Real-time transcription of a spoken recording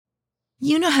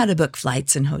You know how to book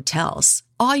flights and hotels.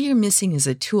 All you're missing is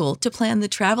a tool to plan the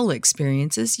travel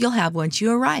experiences you'll have once you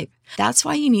arrive. That's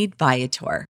why you need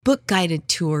Viator. Book guided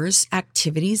tours,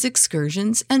 activities,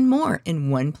 excursions, and more in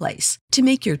one place to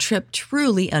make your trip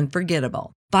truly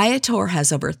unforgettable. Viator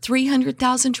has over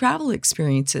 300,000 travel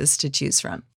experiences to choose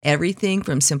from. Everything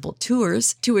from simple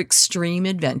tours to extreme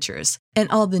adventures and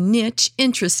all the niche,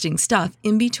 interesting stuff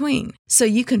in between. So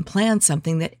you can plan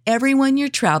something that everyone you're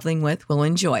traveling with will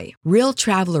enjoy. Real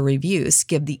traveler reviews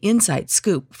give the inside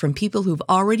scoop from people who've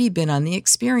already been on the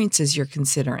experiences you're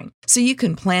considering. So you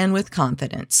can plan with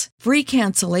confidence. Free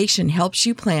cancellation helps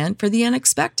you plan for the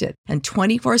unexpected. And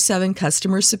 24/7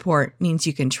 customer support means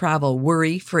you can travel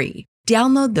worry-free.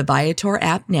 Download the Viator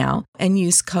app now and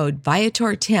use code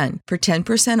Viator10 for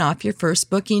 10% off your first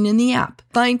booking in the app.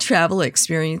 Find travel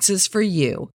experiences for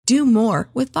you. Do more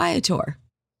with Viator.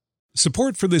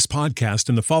 Support for this podcast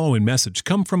and the following message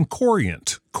come from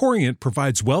Corient. Corient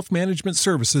provides wealth management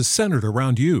services centered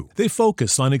around you. They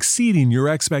focus on exceeding your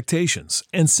expectations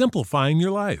and simplifying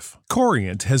your life.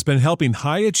 Corient has been helping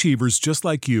high achievers just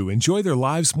like you enjoy their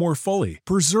lives more fully,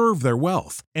 preserve their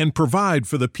wealth, and provide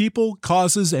for the people,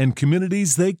 causes, and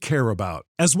communities they care about.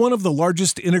 As one of the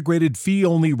largest integrated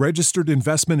fee-only registered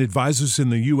investment advisors in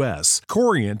the U.S.,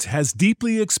 Corient has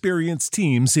deeply experienced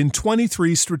teams in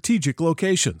 23 strategic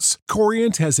locations.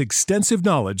 Corient has extensive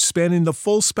knowledge spanning the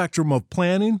full spectrum of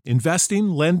planning, investing,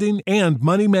 lending, and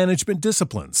money management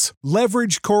disciplines.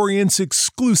 Leverage Corient's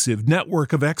exclusive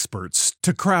network of experts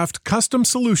to craft custom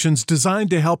solutions designed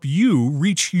to help you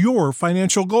reach your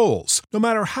financial goals, no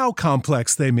matter how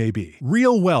complex they may be.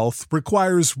 Real wealth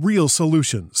requires real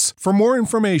solutions. For more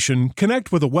information,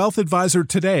 connect with a wealth advisor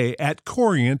today at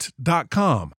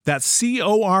Corient.com. That's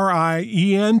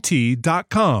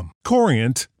Corient.com.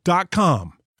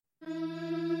 Corient.com.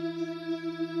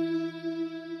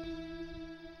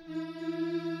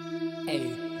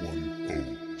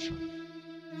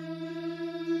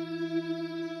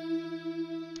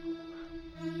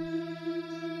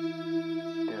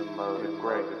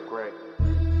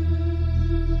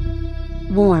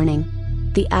 Warning.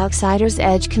 The Outsider's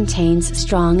Edge contains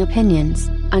strong opinions,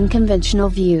 unconventional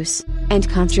views, and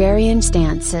contrarian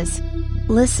stances.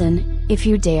 Listen, if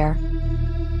you dare.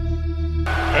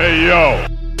 Hey, yo!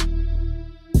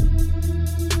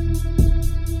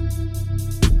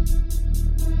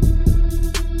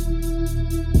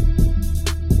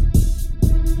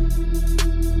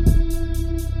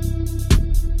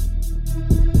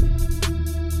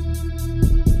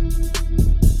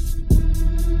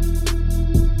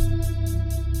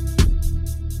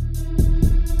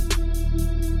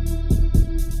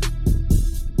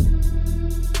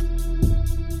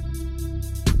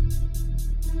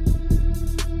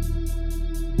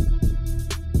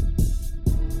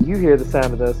 You hear the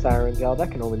sound of those sirens, y'all.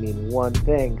 That can only mean one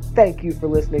thing. Thank you for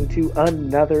listening to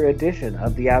another edition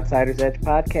of the Outsider's Edge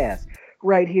podcast,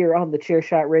 right here on the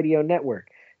Chairshot Radio Network.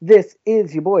 This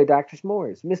is your boy, Dr.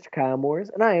 S'mores, Mr. Kyle Moores,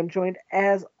 and I am joined,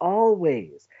 as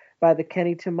always, by the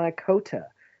Kenny to my Kota,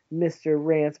 Mr.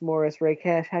 Rance Morris Ray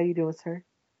Cash. How you doing, sir?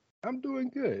 I'm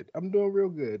doing good. I'm doing real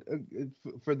good.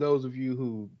 For those of you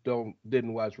who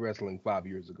didn't watch wrestling 5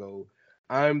 years ago,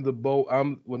 am I the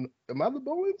Bowens?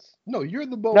 No, you're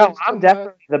the Bowens. No, I'm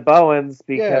definitely the Bowens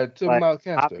because, my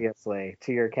caster. Obviously,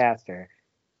 to your caster.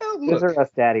 Oh, Scissor us,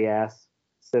 daddy ass.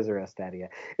 Scissor us, daddy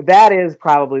ass. That is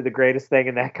probably the greatest thing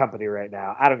in that company right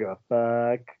now. I don't give a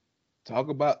fuck. Talk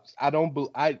about. I don't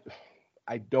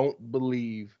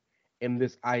believe in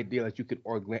this idea that you could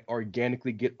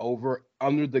organically get over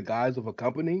under the guise of a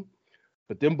company.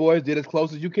 But them boys did as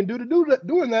close as you can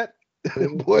doing that.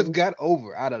 Them boys got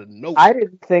over out of nowhere. I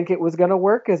didn't think it was going to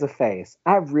work as a face.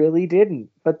 I really didn't.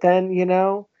 But then,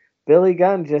 Billy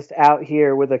Gunn just out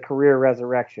here with a career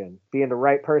resurrection, being the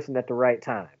right person at the right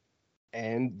time.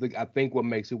 And I think what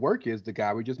makes it work is the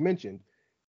guy we just mentioned.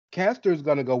 Caster's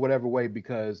going to go whatever way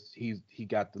because he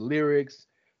got the lyrics.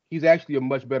 He's actually a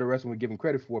much better wrestler than we give him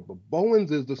credit for. But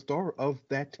Bowens is the star of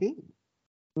that team.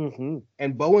 Mm-hmm.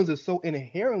 And Bowens is so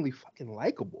inherently fucking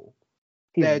likable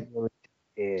that really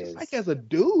is. Just like as a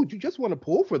dude, you just want to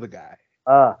pull for the guy.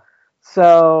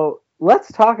 So let's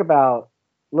talk about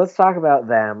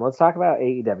them. Let's talk about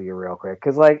AEW real quick.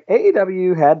 Because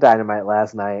AEW had Dynamite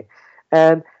last night.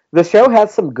 And the show had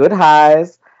some good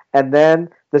highs. And then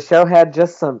the show had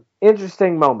just some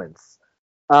interesting moments.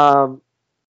 My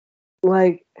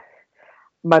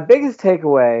biggest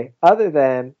takeaway, other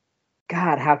than,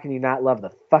 God, how can you not love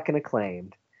the fucking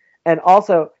Acclaimed? And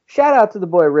also, shout out to the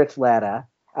boy Rich Latta,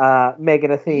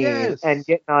 making a theme and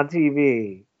getting on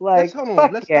TV. Let's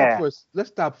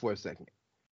stop for a second.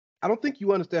 I don't think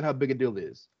you understand how big a deal it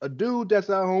is. A dude that's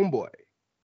our homeboy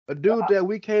a dude that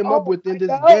we came up Oh with in my this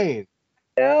God. game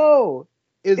No,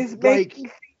 is is like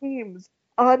making themes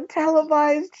on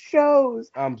televised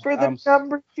shows for the I'm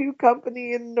 #2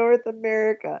 company in North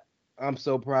America. I'm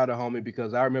so proud of homie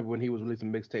because I remember when he was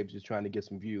releasing mixtapes just trying to get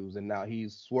some views, and now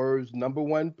he's Swerve's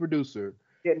 #1 producer.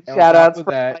 Getting And on shout top outs of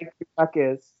from that, Mike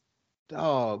Ruckus.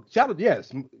 dog, shout out,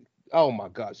 yes. Oh my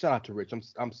God, shout out to Rich.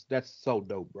 That's so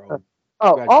dope, bro.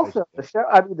 Oh, Congratulations, also the man. show.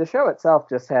 I mean, the show itself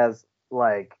just has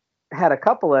like had a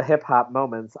couple of hip hop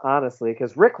moments, honestly,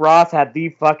 because Rick Ross had the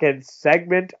fucking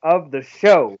segment of the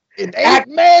show. An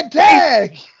 8-man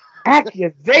tag.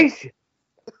 Accusation,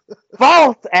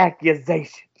 false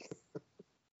accusation.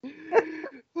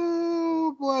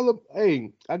 Oh boy,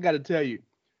 hey, I got to tell you,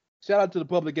 shout out to the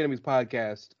Public Enemies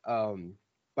podcast.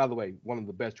 By the way, one of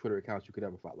the best Twitter accounts you could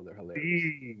ever follow. They're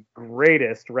hilarious. The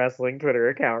greatest wrestling Twitter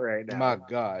account right now. My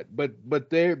God, but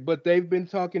they've been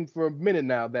talking for a minute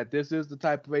now that this is the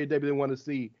type of AEW they want to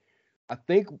see. I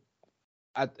think,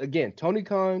 again, Tony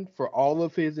Khan, for all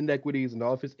of his inequities and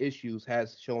all of his issues,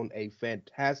 has shown a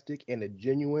fantastic and a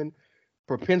genuine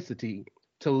propensity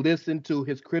to listen to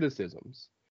his criticisms.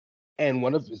 And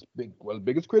one of the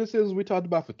biggest criticisms we talked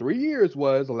about for 3 years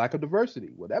was a lack of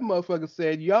diversity. Well, that motherfucker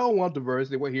said, y'all want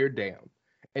diversity, we're here, damn.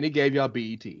 And he gave y'all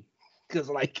BET. Because,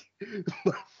 like,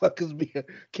 motherfuckers be.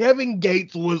 Kevin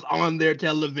Gates was on their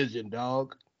television,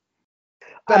 dog.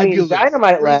 I mean, Fabulous.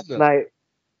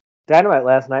 Dynamite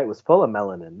last night was full of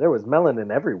melanin. There was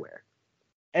melanin everywhere.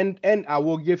 And I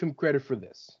will give him credit for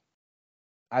this.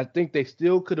 I think they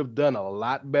still could have done a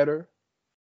lot better.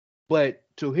 But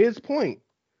to his point,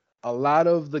 a lot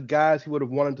of the guys he would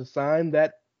have wanted to sign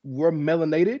that were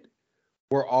melanated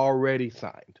were already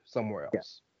signed somewhere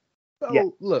else. So Yeah.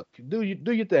 look, do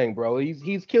your thing, bro.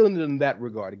 He's killing it in that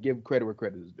regard. Give credit where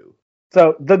credit is due.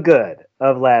 So the good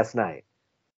of last night,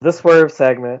 the Swerve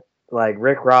segment, like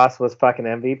Rick Ross was fucking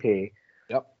MVP.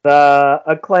 Yep. The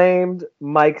acclaimed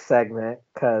Mike segment,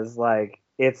 because like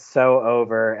it's so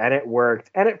over and it worked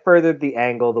and it furthered the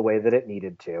angle the way that it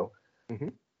needed to.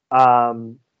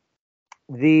 Mm-hmm.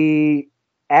 The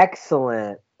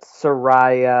excellent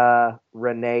Soraya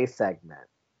Renee segment.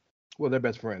 Well, they're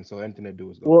best friends, so anything they do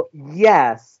is good. Well,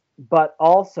 yes, but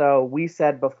also we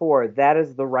said before that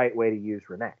is the right way to use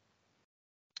Renee.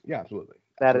 Yeah, absolutely.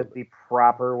 That is the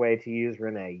proper way to use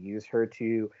Renee. Use her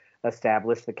to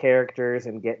establish the characters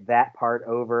and get that part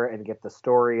over and get the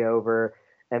story over,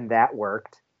 and that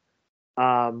worked.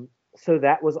 So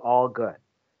that was all good.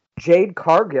 Jade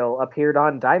Cargill appeared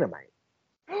on Dynamite.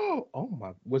 Oh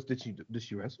my! Did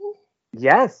she wrestle?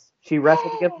 Yes, she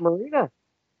wrestled against Marina.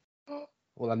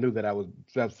 Well, I knew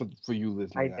that's for you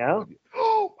listening. I know.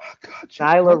 Oh my God!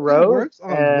 Nyla Rose works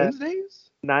on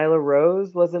Wednesdays. Nyla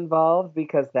Rose was involved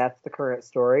because that's the current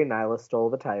story. Nyla stole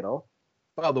the title.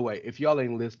 By the way, if y'all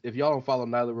don't follow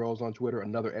Nyla Rose on Twitter,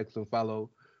 another excellent follow.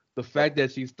 The fact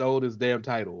that she stole this damn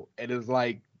title and is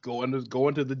like going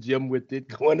to the gym with it,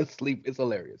 going to sleep, it's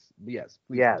hilarious. Yes.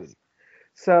 Yes. Continue.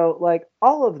 So like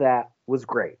all of that was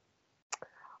great.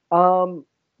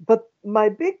 But my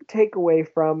big takeaway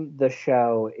from the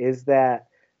show is that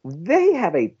they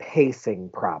have a pacing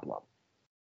problem.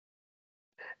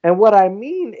 And what I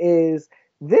mean is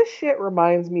this shit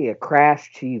reminds me of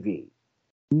Crash TV.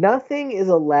 Nothing is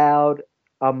allowed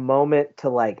a moment to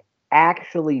like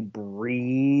actually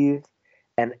breathe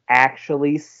and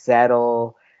actually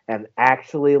settle and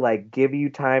actually like give you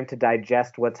time to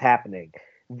digest what's happening.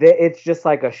 It's just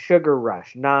like a sugar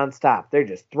rush nonstop. They're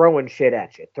just throwing shit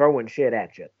at you, throwing shit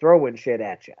at you, throwing shit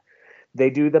at you. They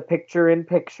do the picture in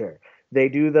picture. They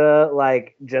do the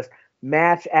like just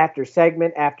match after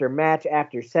segment after match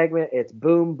after segment. It's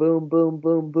boom, boom, boom,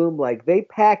 boom, boom. Like they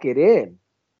pack it in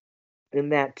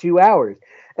that 2 hours.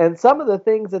 And some of the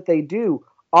things that they do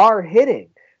are hitting.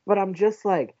 But I'm just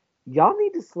like, y'all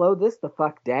need to slow this the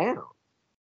fuck down.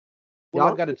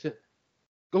 Well, I got to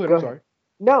go ahead. I'm sorry.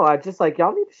 No, I just like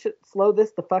y'all need to slow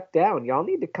this the fuck down. Y'all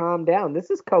need to calm down.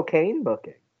 This is cocaine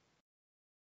booking.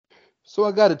 So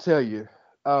I got to tell you,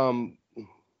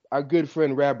 our good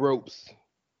friend Rab Ropes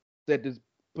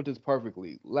put this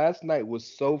perfectly. Last night was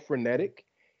so frenetic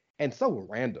and so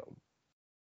random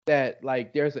that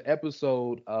like there's an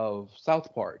episode of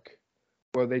South Park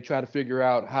where they try to figure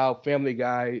out how Family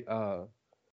Guy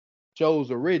shows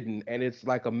are written, and it's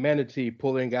like a manatee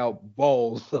pulling out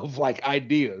balls of like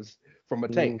ideas from a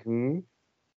tank. Mm-hmm.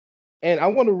 And I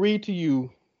want to read to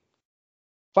you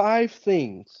 5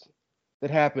 things that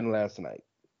happened last night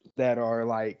that are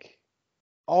like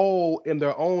all in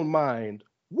their own mind.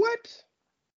 What?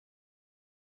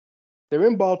 They're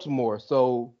in Baltimore.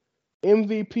 So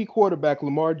MVP quarterback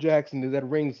Lamar Jackson is at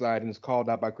ringside and is called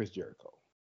out by Chris Jericho.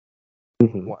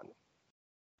 Mm-hmm. 1.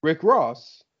 Rick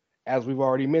Ross, as we've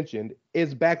already mentioned,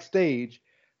 is backstage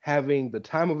having the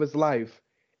time of his life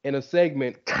in a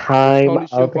segment with Time Tony of his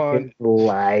Schiavone,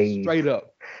 life. straight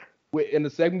up. In the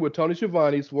segment with Tony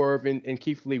Schiavone, Swerve, and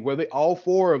Keith Lee, where they all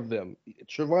four of them,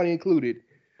 Schiavone included,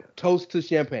 toast to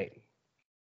champagne.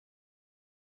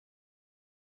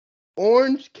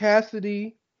 Orange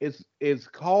Cassidy is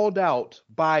called out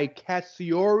by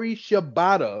Katsuyori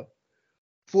Shibata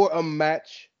for a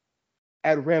match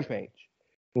at Rampage.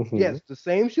 Mhm. Yes, the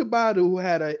same Shibata who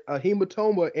had a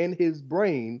hematoma in his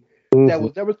brain Mhm. that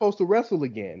was never supposed to wrestle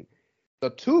again. The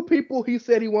two people he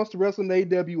said he wants to wrestle in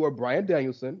AEW are Bryan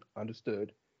Danielson,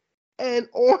 understood, and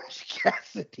Orange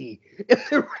Cassidy. And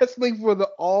they're wrestling for the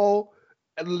All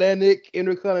Atlantic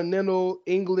Intercontinental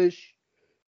English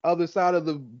other side of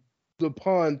the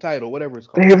pond title, whatever it's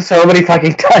They called. have so many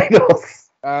fucking titles.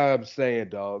 I'm saying,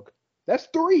 dog. That's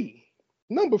 3.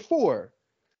 Number 4.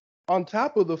 On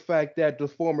top of the fact that the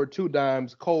former Two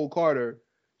Dimes Cole Carter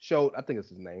showed, I think it's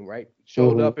his name, right?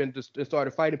 Showed Mhm. up and just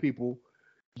started fighting people.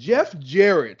 Jeff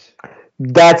Jarrett.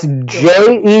 That's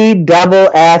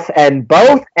JEFF, and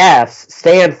both F's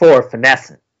stand for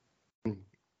finessing.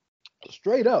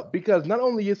 Straight up, because not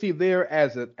only is he there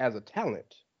as a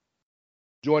talent,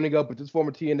 joining up with his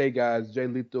former TNA guys, Jay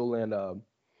Lethal and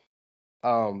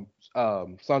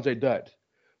Sanjay Dutt,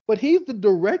 but he's the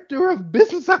director of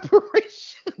business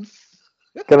operations.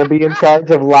 Gonna be in charge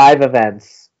of live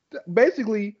events.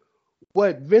 Basically,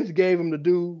 what Vince gave him to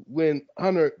do when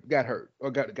Hunter got hurt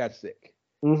or got sick,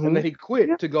 and then he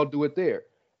quit to go do it there.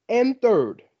 And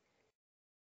third,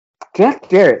 Jeff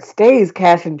Jarrett stays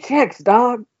cashing checks,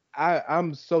 dog.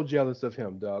 I'm so jealous of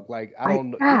him, dog. Like I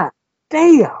don't know, God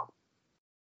damn.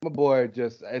 my boy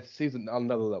he's on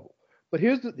another level. But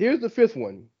here's the fifth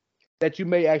one that you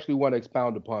may actually want to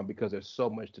expound upon because there's so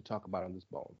much to talk about on this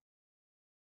bone.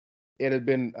 It had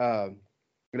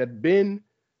been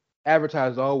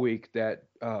advertised all week that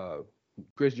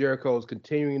Chris Jericho is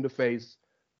continuing to face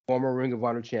former Ring of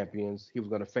Honor champions. He was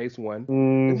going to face one.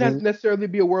 It doesn't necessarily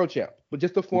be a world champ, but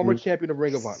just a former champion of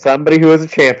Ring of Honor. Somebody who is a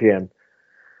champion.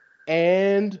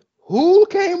 And who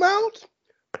came out?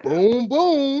 Boom,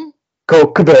 boom.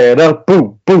 Colt Cabana,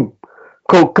 boom, boom.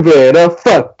 Colt Cabana,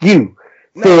 fuck you.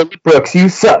 Philip Brooks, you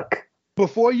suck.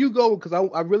 Before you go, because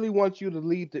I really want you to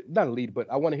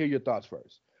but I want to hear your thoughts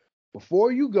first.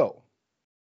 Before you go,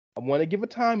 I want to give a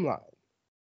timeline.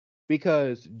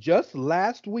 Because just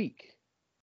last week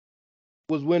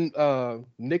was when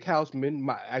Nick Houseman,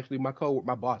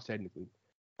 my boss technically,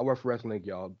 I work for Wrestling,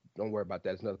 y'all. Don't worry about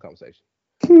that. It's another conversation.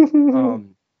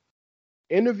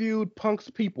 Interviewed Punk's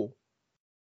people.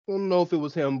 I don't know if it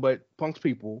was him, but Punk's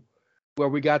people, where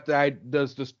we got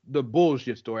the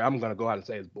bullshit story. I'm gonna go out and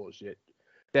say it's bullshit.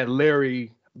 That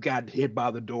Larry got hit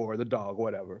by the door, the dog,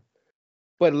 whatever.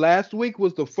 But last week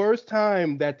was the first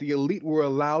time that the Elite were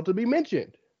allowed to be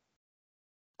mentioned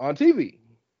on TV,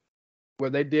 where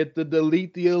they did the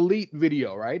Delete the Elite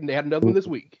video, right? And they had another one this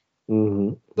week.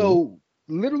 So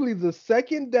literally the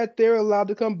second that they're allowed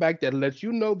to come back, that lets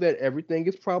you know that everything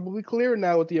is probably clear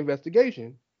now with the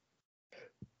investigation.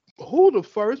 Who the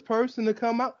first person to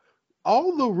come out?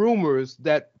 All the rumors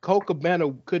that Colt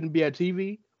Cabana couldn't be at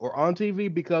TV or on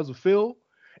TV because of Phil,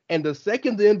 and the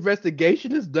second the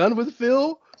investigation is done with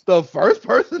Phil, the first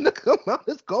person to come out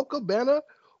is Colt Cabana.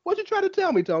 What you trying to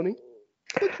tell me, Tony?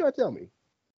 What you trying to tell me?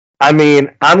 I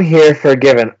mean, I'm here for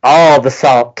giving all the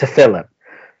salt to Philip.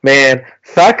 Man,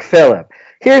 fuck Philip.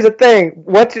 Here's the thing.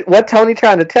 What Tony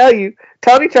trying to tell you?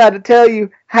 Tony tried to tell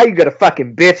you how you gonna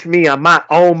fucking bitch me on my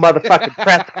own motherfucking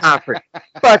press conference.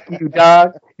 Fuck you,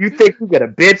 dog. You think you gonna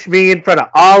bitch me in front of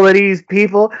all of these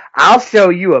people? I'll show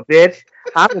you a bitch.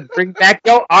 I'm gonna bring back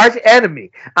your arch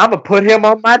enemy. I'm gonna put him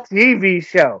on my TV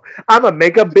show. I'm gonna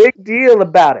make a big deal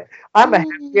about it. I'm gonna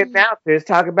have the announcers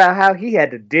talk about how he had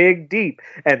to dig deep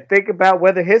and think about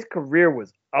whether his career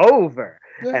was over.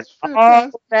 That's and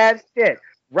all that shit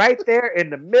right there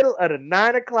in the middle of the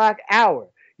 9 o'clock hour.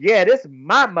 Yeah, this is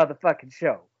my motherfucking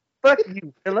show. Fuck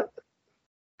you, Philip.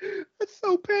 That's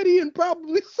so petty and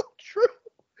probably so true.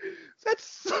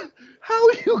 How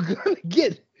are you gonna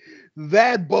get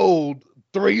that bold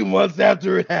 3 months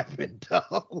after it happened,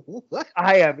 dog? What?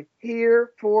 I am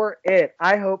here for it.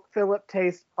 I hope Philip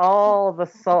tastes all the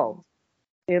salt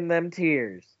in them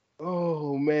tears.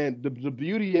 Oh man, the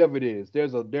beauty of it is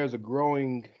there's a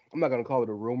growing, I'm not gonna call it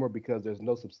a rumor because there's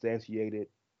no substantiated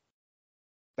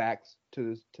facts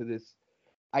to this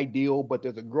ideal, but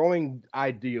there's a growing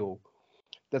ideal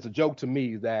that's a joke to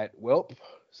me that, well,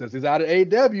 since he's out of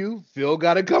AEW, Phil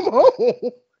gotta come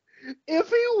home. If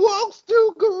he walks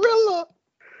through Gorilla,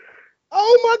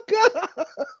 oh my god.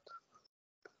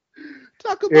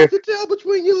 Talk about the tail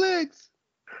between your legs.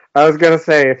 I was gonna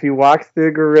say, if he walks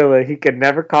through Gorilla, he could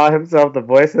never call himself the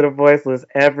voice of the voiceless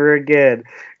ever again.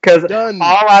 Because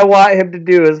all I want him to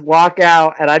do is walk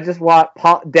out, and I just want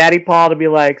Daddy Paul to be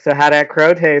like, "So how that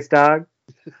crow taste, dog?"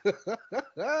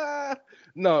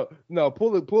 No,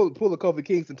 pull a Kofi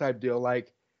Kingston type deal.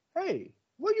 Like, hey,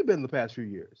 where you been the past few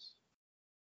years?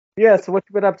 Yeah, so what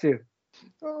you been up to?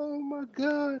 Oh my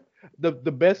God, the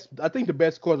best. I think the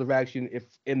best course of action, if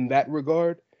in that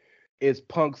regard, is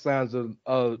Punk signs a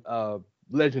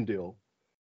legend deal.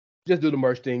 Just do the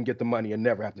merch thing, get the money, and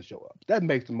never have to show up. That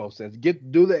makes the most sense.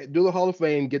 Do the Hall of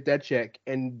Fame, get that check,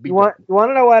 and be you want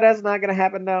to know why that's not gonna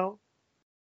happen though?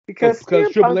 Because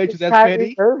Triple H is as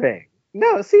petty. Irving.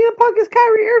 No, CM Punk is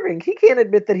Kyrie Irving. He can't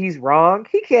admit that he's wrong.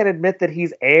 He can't admit that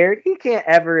he's erred. He can't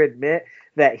ever admit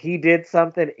that he did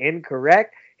something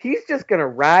incorrect. He's just going to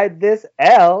ride this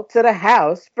L to the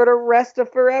house for the rest of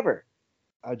forever.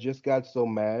 I just got so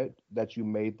mad that you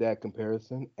made that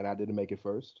comparison and I didn't make it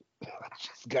first. I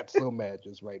just got so mad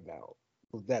just right now.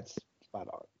 That's spot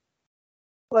on.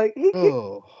 Like, he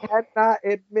cannot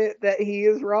admit that he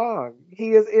is wrong.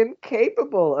 He is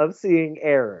incapable of seeing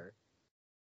error.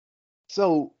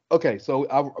 So, okay, so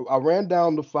I ran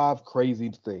down the 5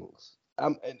 crazy things.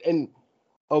 And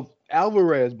of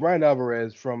Brian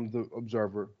Alvarez from The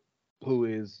Observer, who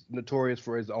is notorious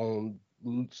for his own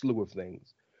slew of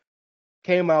things,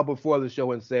 came out before the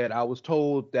show and said, I was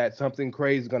told that something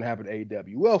crazy is going to happen to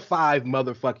AEW. Well, 5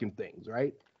 motherfucking things,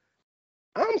 right?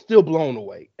 I'm still blown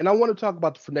away. And I want to talk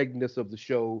about the finagliness of the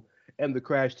show and the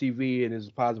Crash TV and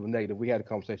his positive and negative. We had a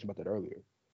conversation about that earlier.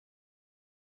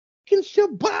 Ken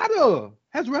Shibata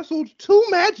has wrestled 2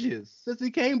 matches since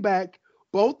he came back.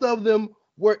 Both of them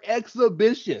were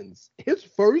exhibitions. His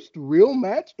first real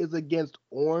match is against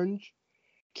Orange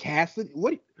Cassidy.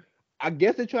 I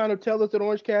guess they're trying to tell us that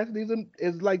Orange Cassidy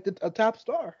is like a top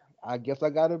star. I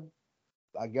gotta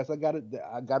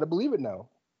believe it now.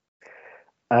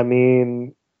 I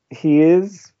mean, he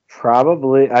is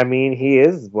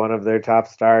one of their top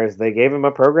stars. They gave him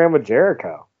a program with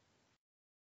Jericho.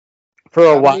 For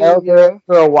a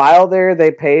while there,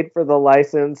 they paid for the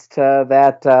license to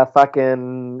that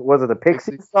was it the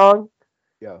Pixies song?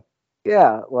 Yeah.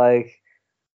 Yeah,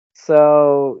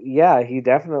 so yeah, he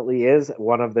definitely is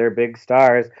one of their big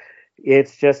stars.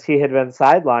 It's just he had been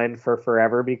sidelined for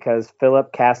forever because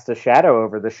Philip cast a shadow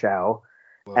over the show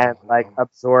and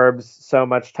absorbs so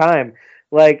much time.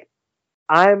 Like,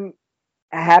 I'm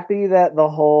happy that the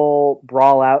whole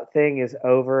brawl out thing is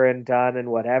over and done and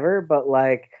whatever, but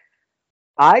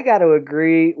I got to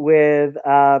agree with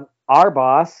our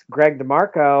boss, Greg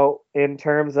DeMarco, in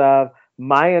terms of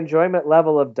my enjoyment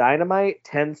level of Dynamite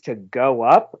tends to go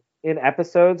up in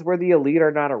episodes where the Elite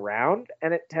are not around,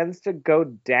 and it tends to go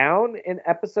down in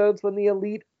episodes when the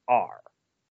Elite are.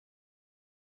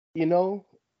 You know,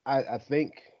 I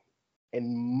think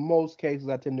in most cases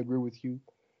I tend to agree with you.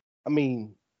 I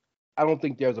mean, I don't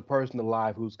think there's a person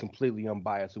alive who's completely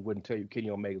unbiased who wouldn't tell you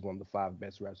Kenny Omega is one of the 5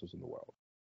 best wrestlers in the world.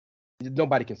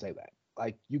 Nobody can say that.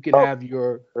 Like, you can have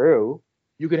your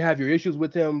issues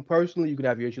with him personally. You can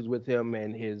have your issues with him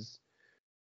and his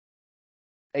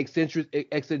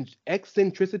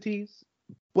eccentricities,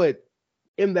 but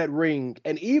in that ring,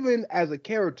 and even as a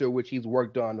character, which he's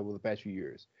worked on over the past few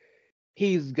years,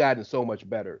 he's gotten so much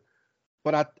better.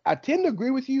 But I tend to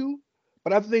agree with you.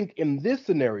 But I think in this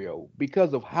scenario,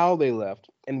 because of how they left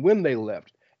and when they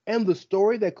left, and the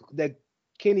story that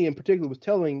Kenny in particular was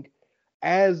telling,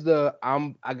 as I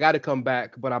got to come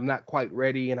back, but I'm not quite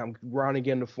ready, and I'm running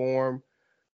into form.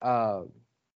 I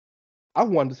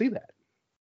wanted to see that.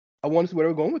 I wanted to see where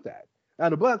they were going with that. Now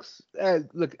the Bucks,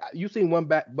 look, you've seen one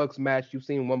Bucks match, you've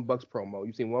seen one Bucks promo,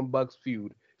 you've seen one Bucks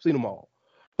feud, you've seen them all.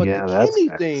 But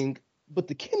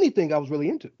the Kenny thing, I was really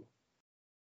into.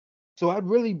 So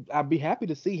I'd be happy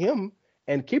to see him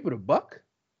and keep it a buck.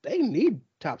 They need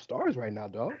top stars right now,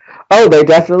 dog. Oh, they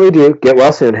definitely do. Get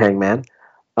well soon, Hangman.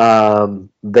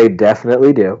 They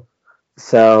definitely do.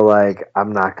 So,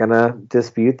 I'm not gonna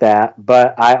dispute that.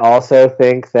 But I also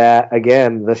think that,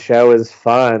 again, the show is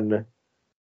fun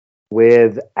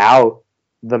without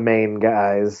the main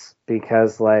guys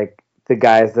because, the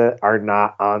guys that are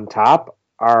not on top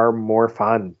are more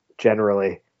fun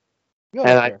generally. Yeah,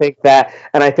 and I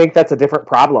think that's a different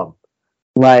problem.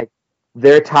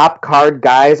 Their top card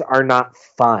guys are not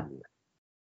fun.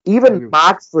 Even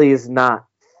Moxley is not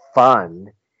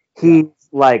fun. He's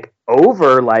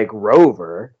over like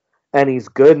Rover, and he's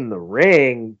good in the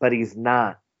ring, but he's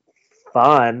not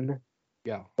fun.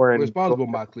 Yeah, responsible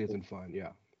Moxley isn't fun.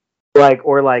 Yeah,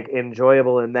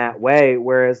 enjoyable in that way.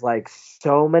 Whereas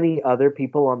so many other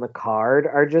people on the card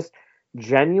are just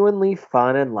genuinely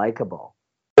fun and likable.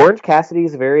 Orange Cassidy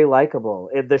is very likable.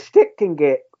 The shtick can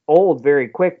get old very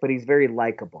quick, but he's very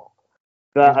likable.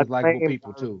 He's The with likable Acclaimed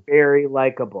people are too. very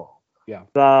likable. Yeah.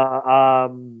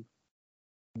 The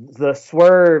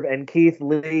Swerve and Keith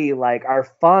Lee like are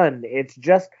fun. It's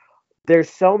just there's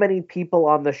so many people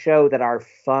on the show that are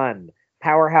fun.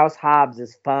 Powerhouse Hobbs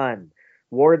is fun.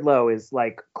 Wardlow is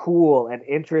like cool and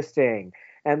interesting.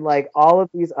 And like all of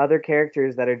these other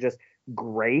characters that are just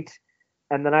great.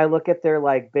 And then I look at their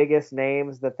like biggest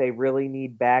names that they really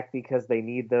need back because they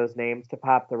need those names to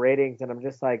pop the ratings. And I'm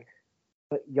just like,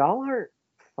 but y'all aren't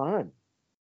fun.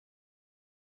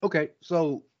 Okay,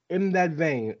 so in that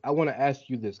vein, I want to ask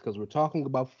you this because we're talking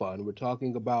about fun. We're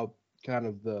talking about kind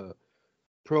of the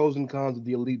pros and cons of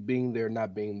the elite being there,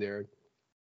 not being there.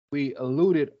 We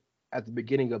alluded at the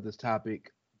beginning of this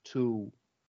topic to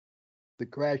the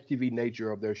Crash TV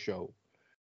nature of their show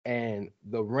and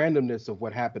the randomness of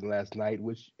what happened last night,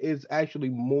 which is actually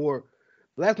more.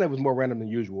 Last night was more random than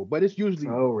usual, but it's usually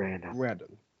So random.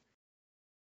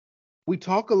 We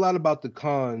talk a lot about the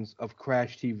cons of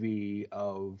Crash TV,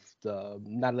 of the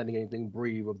not letting anything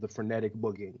breathe, of the frenetic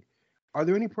booking. Are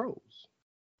there any pros?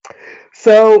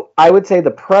 So I would say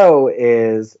the pro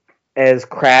is as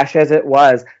Crash as it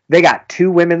was, they got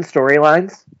two women's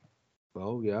storylines.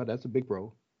 Oh yeah, that's a big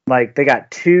pro. Like they got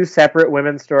two separate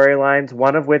women's storylines,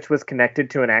 one of which was connected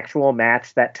to an actual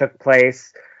match that took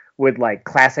place with like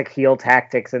classic heel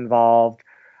tactics involved.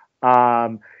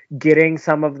 Getting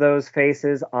some of those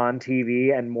faces on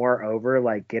TV and moreover,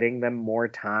 like getting them more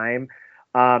time.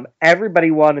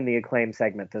 Everybody won in the Acclaim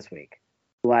segment this week.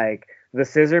 Like the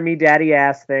scissor me daddy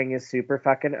ass thing is super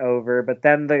fucking over, but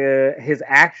then his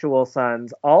actual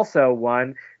sons also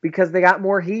won because they got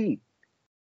more heat.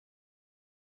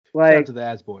 Shout out Like to the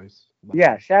Ass Boys.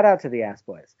 yeah, shout out to the Ass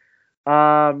Boys.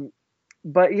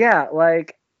 But yeah,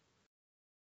 like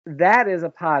that is a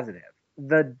positive.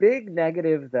 The big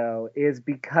negative though is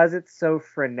because it's so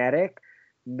frenetic,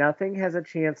 nothing has a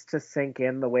chance to sink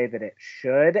in the way that it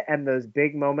should, and those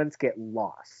big moments get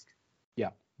lost.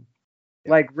 Yeah.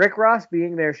 Like Rick Ross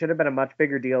being there should have been a much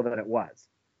bigger deal than it was.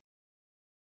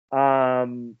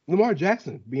 Lamar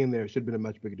Jackson being there should have been a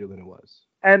much bigger deal than it was.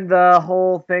 And the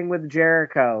whole thing with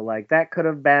Jericho, like that could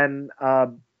have been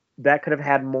that could have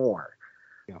had more.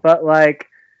 Yeah. But like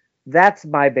that's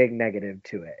my big negative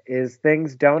to it is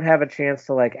things don't have a chance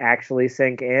to like actually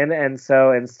sink in, and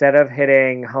so instead of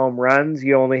hitting home runs,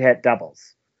 you only hit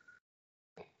doubles.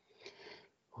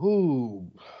 Ooh,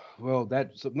 well,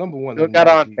 that's number one. Still got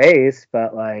on base,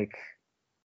 but like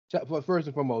first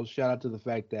and foremost, shout out to the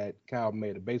fact that Kyle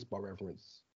made a baseball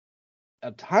reference, a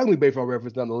timely baseball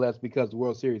reference nonetheless, because the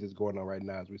World Series is going on right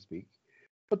now as we speak.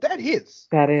 But that hits.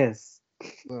 That is.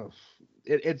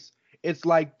 It's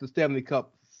like the Stanley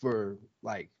Cup for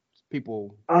like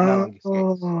people.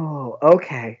 Oh,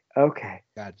 okay.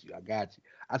 Got you.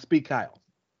 I speak Kyle.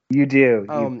 You do.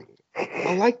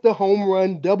 I like the home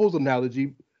run doubles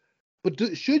analogy,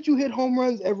 but should you hit home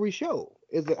runs every show?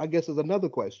 I guess is another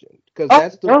question, because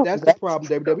that's the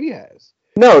problem WWE has.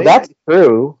 No, that's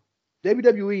true.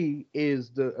 WWE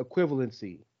is the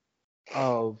equivalency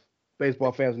of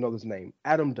baseball fans know this name,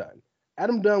 Adam Dunn.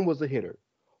 Adam Dunn was a hitter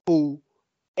who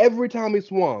every time he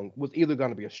swung was either going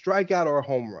to be a strikeout or a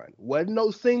home run. Wasn't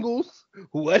no singles,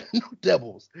 wasn't no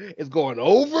doubles. It's going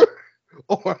over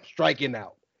or striking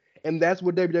out. And that's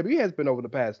what WWE has been over the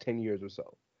past 10 years or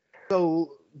so.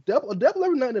 So a double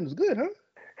every night is good,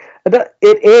 huh?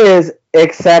 It is,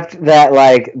 except that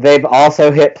like they've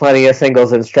also hit plenty of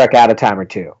singles and struck out a time or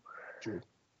two. True.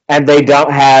 And they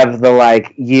don't have the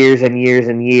like years and years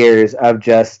and years of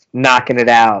just knocking it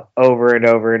out over and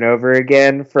over and over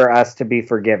again for us to be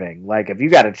forgiving. Like if you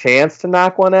got a chance to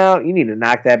knock one out, you need to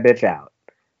knock that bitch out.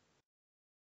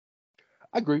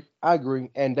 I agree.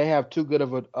 And they have too good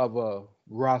of a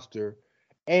roster.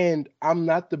 And I'm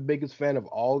not the biggest fan of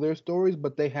all their stories,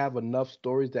 but they have enough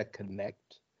stories that connect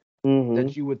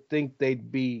that you would think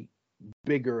they'd be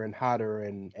bigger and hotter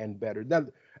and better. Now,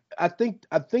 I think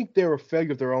they're a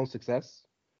failure of their own success,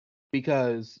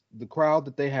 because the crowd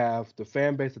that they have, the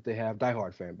fan base that they have,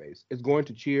 diehard fan base, is going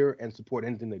to cheer and support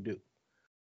anything they do.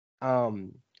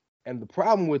 And the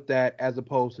problem with that, as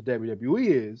opposed to WWE,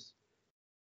 is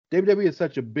WWE is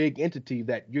such a big entity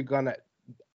that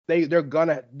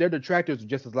their detractors are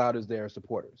just as loud as their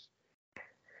supporters.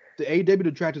 The AEW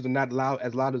detractors are not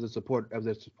as loud as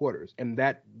their supporters, and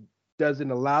that doesn't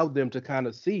allow them to kind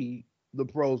of see the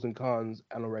pros and cons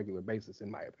on a regular basis, in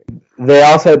my opinion. They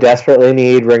also desperately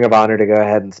need Ring of Honor to go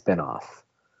ahead and spin off.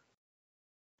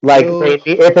 Like,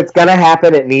 if it's gonna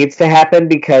happen, it needs to happen,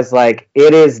 because like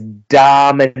it is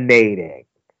dominating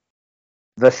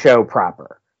the show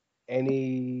proper.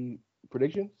 Any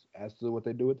predictions as to what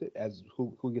they do with it? As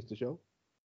who gets the show?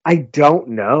 I don't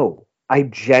know. I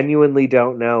genuinely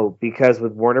don't know because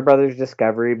with Warner Brothers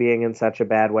Discovery being in such a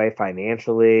bad way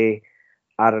financially,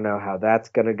 I don't know how that's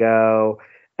gonna go.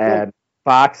 And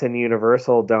Fox and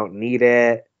Universal don't need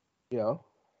it. Yeah.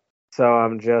 So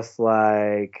I'm just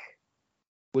like,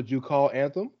 would you call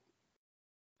Anthem?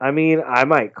 I mean, I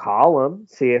might call them,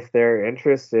 see if they're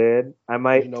interested. I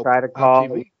might try to call.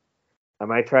 TV? I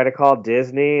might try to call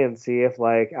Disney and see if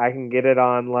like I can get it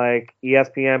on like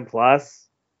ESPN Plus.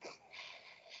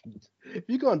 If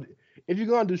you're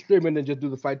gonna do streaming, then just do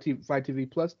the Fight TV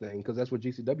Plus thing because that's what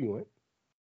GCW went.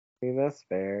 I mean, that's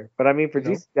fair, but I mean, for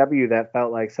GCW, that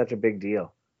felt like such a big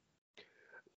deal.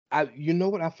 You know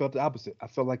what? I felt the opposite. I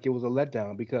felt like it was a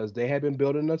letdown because they had been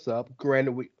building us up.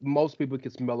 Granted, most people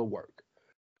could smell the work,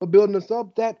 but building us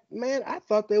up, I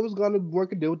thought they was gonna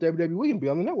work a deal with WWE and be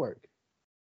on the network.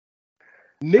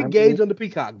 Nick Gage on the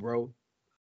Peacock, bro.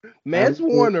 Mance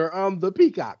Warner on the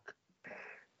Peacock.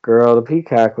 Girl, the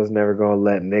Peacock was never gonna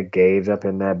let Nick Gage up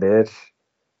in that bitch.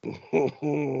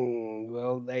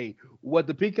 Well, hey, what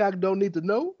the Peacock don't need to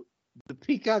know, the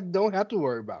Peacock don't have to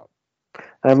worry about.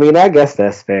 I mean, I guess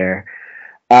that's fair.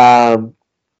 But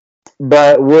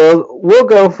we'll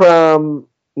go from,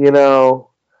 you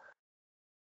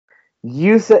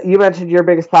mentioned your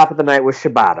biggest pop of the night was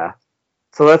Shibata.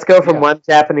 So let's go from one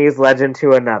Japanese legend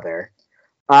to another.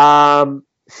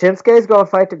 Shinsuke's going to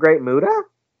fight the Great Muta?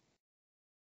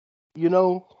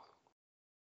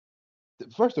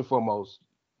 First and foremost,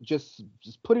 just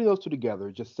putting those two together,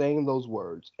 just saying those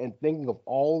words and thinking of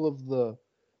all of the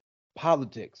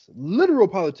politics, literal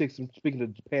politics, and speaking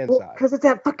of Japan side. Because it's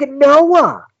that fucking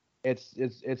Noah. It's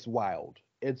wild.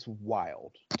 It's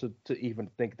wild to even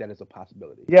think that is a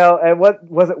possibility. Yo, and what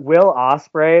was it? Will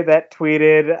Ospreay that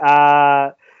tweeted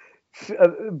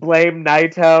blame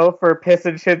Naito for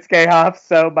pissing Shinsuke off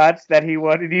so much that he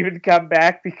wouldn't even come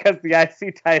back because the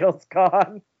IC title's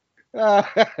gone.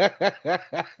 That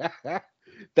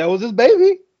was his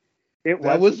baby.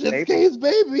 That was Shinsuke's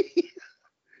baby.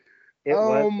 It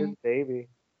was his baby.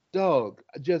 Dog,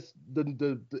 just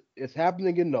the it's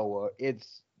happening in Noah.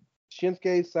 It's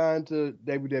Shinsuke signed to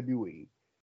WWE.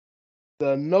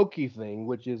 The Noki thing,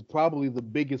 which is probably the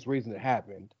biggest reason it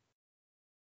happened.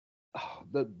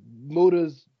 The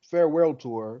Muta's farewell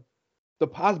tour. The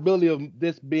possibility of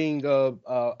this being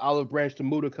olive branch to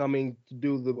Muta coming to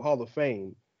do the Hall of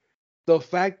Fame. The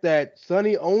fact that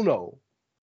Sonny Ono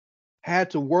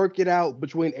had to work it out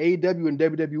between AEW and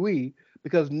WWE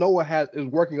because Noah is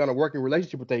working on a working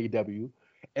relationship with AEW,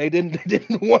 and they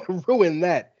didn't want to ruin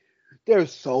that.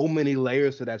 There's so many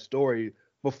layers to that story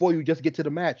before you just get to the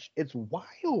match. It's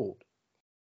wild.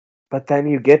 But then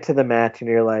you get to the match and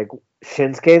you're like,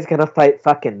 Shinsuke's gonna fight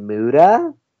fucking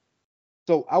Muta?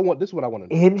 So this is what I want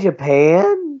to know. In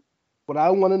Japan? What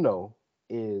I want to know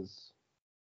is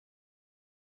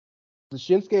the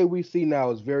Shinsuke we see now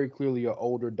is very clearly an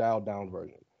older, dialed down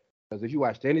version. Because if you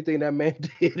watched anything that man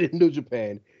did in New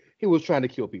Japan, he was trying to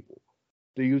kill people.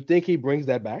 Do you think he brings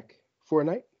that back for a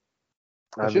night?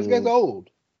 Shinsuke's old.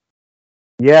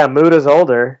 Yeah, Muta's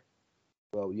older.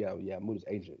 Well, yeah, Muta's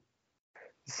ancient.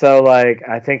 So,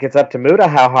 I think it's up to Muta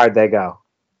how hard they go.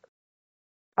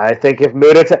 I think if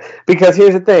Muta... because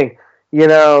here's the thing.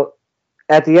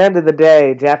 At the end of the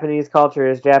day, Japanese culture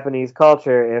is Japanese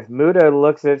culture. If Muta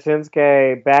looks at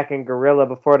Shinsuke back in Gorilla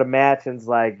before the match and's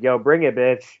like, yo, bring it,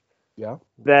 bitch. Yeah.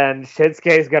 Then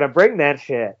Shinsuke's going to bring that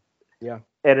shit. Yeah.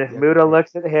 And if Muta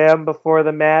looks at him before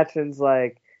the match and's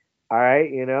like, all right,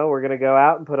 we're going to go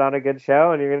out and put on a good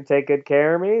show and you're going to take good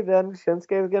care of me, then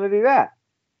Shinsuke's going to do that.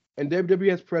 And WWE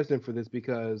has precedent for this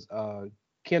because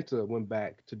Kenta went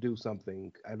back to do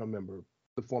something. I don't remember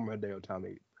the former Hideo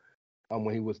Itami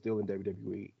when he was still in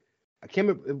WWE. I can't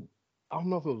remember. I don't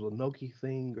know if it was a Noki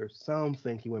thing or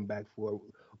something he went back for.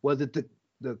 Was it the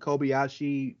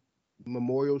Kobayashi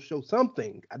Memorial Show?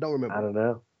 Something. I don't remember. I don't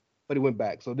know. But he went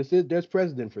back. So there's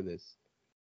precedent for this.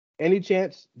 Any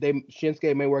chance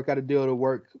Shinsuke may work out a deal to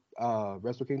work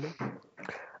Wrestle Kingdom?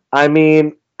 I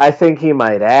mean, I think he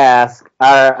might ask.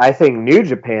 I think New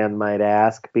Japan might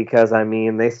ask because,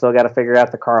 they still got to figure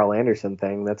out the Carl Anderson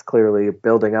thing. That's clearly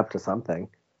building up to something.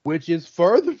 Which is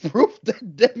further proof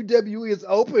that WWE is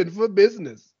open for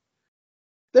business.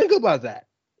 Think about that.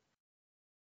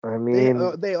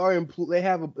 They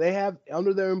have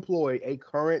under their employ a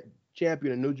current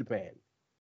champion in New Japan,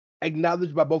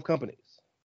 acknowledged by both companies.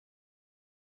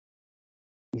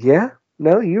 Yeah,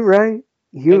 no, you're right.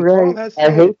 You're right.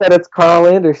 I hate that it's Carl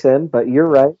Anderson, but you're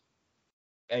right.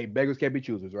 Hey, beggars can't be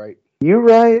choosers, right? You're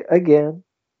right again.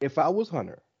 If I was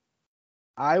Hunter,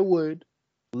 I would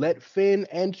Let Finn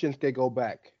and Shinsuke go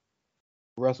back to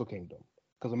Wrestle Kingdom.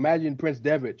 Because imagine Prince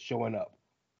Devitt showing up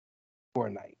for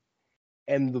a night.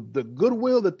 And the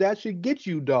goodwill that should get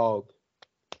you, dog.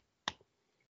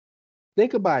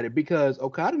 Think about it, because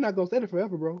Okada not gonna stay there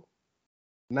forever, bro.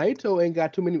 Naito ain't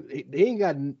got too many.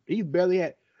 He barely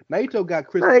had. Naito got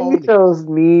Chris Paul. Naito's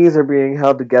knees are being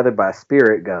held together by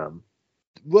spirit gum.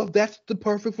 Well, that's the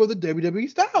perfect for the WWE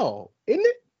style, isn't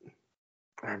it?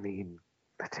 I mean,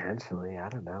 potentially. I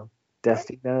don't know.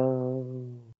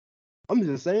 Destino. I'm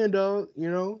just saying, dog.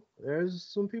 There's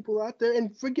some people out there,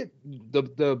 and forget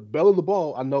the bell of the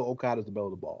ball. I know Okada's the bell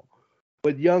of the ball,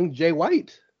 but young Jay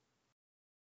White,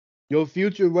 your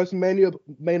future WrestleMania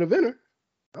main eventer.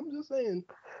 I'm just saying.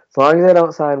 As long as they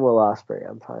don't sign Will Ospreay,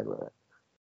 I'm fine with it.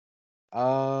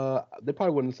 They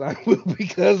probably wouldn't sign Will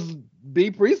because B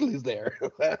Priestley's there.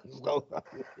 So,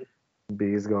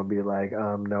 B's gonna be like,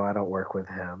 no, I don't work with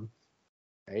him.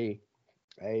 Hey,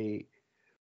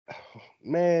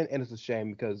 man, and it's a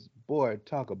shame because, boy,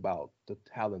 talk about the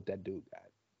talent that dude got.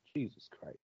 Jesus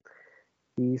Christ.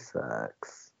 He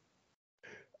sucks.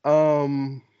 I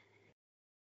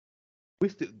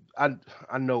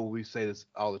know we say this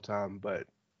all the time, but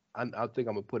I think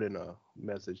I'm gonna put in a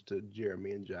message to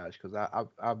Jeremy and Josh because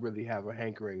I really have a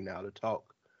hankering now to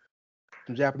talk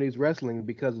some Japanese wrestling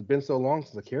because it's been so long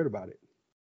since I cared about it.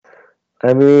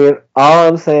 I mean, all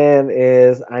I'm saying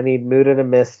is I need Muta to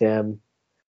miss him,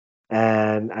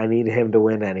 and I need him to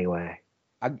win anyway.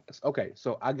 Okay,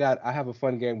 so I have a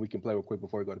fun game we can play real quick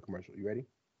before we go to commercial. You ready?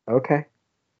 Okay.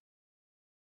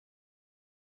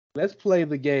 Let's play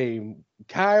the game.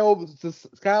 Kyle's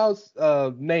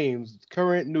names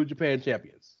current New Japan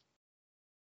champions.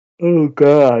 Oh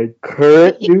God,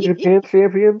 current New Japan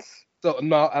champions. So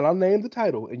no, and I'll name the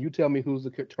title, and you tell me who's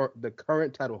the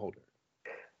current title holder.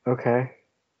 Okay.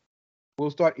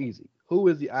 We'll start easy. Who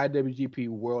is the IWGP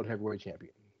World Heavyweight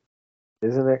Champion?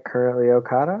 Isn't it currently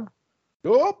Okada?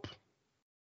 Nope.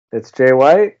 It's Jay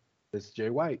White. It's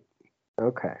Jay White.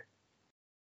 Okay.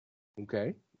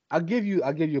 I'll give you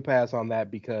a pass on that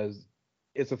because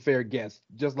it's a fair guess.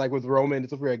 Just like with Roman,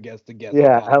 it's a fair guess to guess.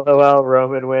 Yeah, LOL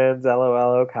Roman wins,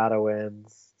 LOL Okada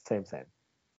wins. Same.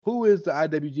 Who is the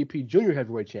IWGP Junior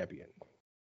Heavyweight Champion?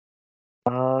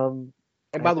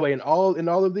 And by the way, in all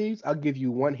of these, I'll give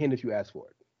you one hint if you ask for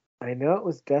it. I know it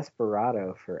was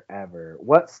Desperado forever.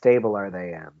 What stable are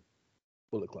they in?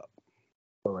 Bullet Club.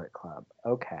 Bullet Club.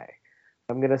 Okay.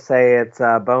 I'm gonna say it's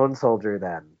Bone Soldier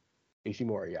then.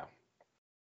 Ishimori, yeah.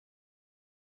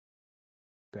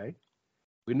 Okay.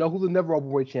 We know who the Never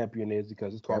Openweight champion is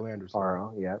because it's Carl Anderson.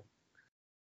 Carl, yep.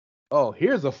 Oh,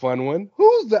 here's a fun one.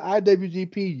 Who's the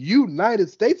IWGP United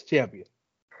States champion?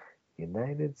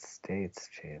 United States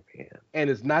champion. And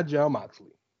it's not Jon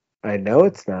Moxley. I know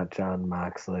it's not Jon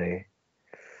Moxley.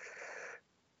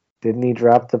 Didn't he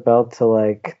drop the belt to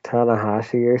like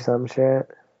Tanahashi or some shit?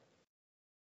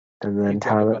 And then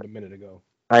about a minute ago.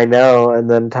 I know, and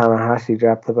then Tanahashi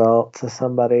dropped the belt to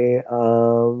somebody.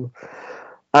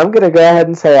 I'm gonna go ahead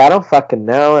and say I don't fucking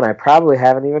know, and I probably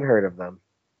haven't even heard of them.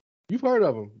 You've heard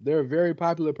of them. They're a very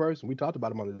popular person. We talked about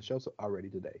them on the show already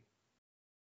today.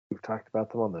 We've talked about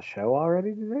them on the show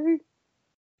already today?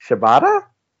 Shibata?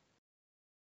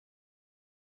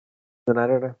 Then I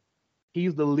don't know.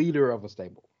 He's the leader of a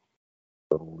stable.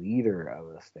 The leader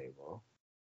of a stable.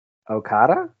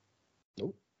 Okada?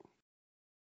 Nope.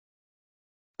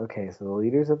 Okay, so the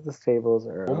leaders of the stables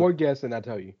are... One more guess and I'll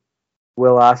tell you.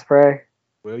 Will Ospreay?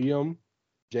 William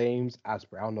James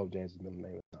Ospreay. I don't know James' middle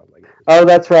name. Oh,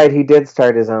 that's right. He did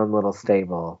start his own little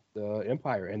stable. The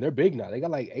Empire. And they're big now. They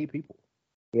got like 8 people.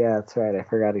 Yeah, that's right. I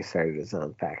forgot he started his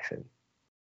own faction.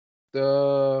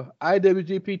 The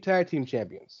IWGP Tag Team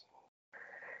Champions.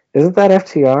 Isn't that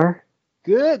FTR?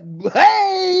 Good.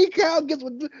 Hey, Kyle gets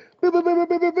what.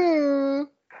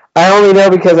 I only know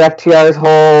because FTR's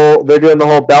they're doing the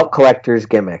whole belt collectors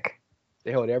gimmick.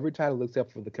 They hold every title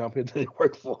except for the company they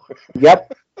work for.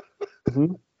 Yep.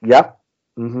 Mm-hmm. Yep.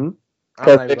 Mm-hmm.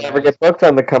 Because they never get booked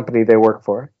on the company they work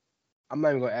for. I'm not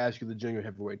even going to ask you the junior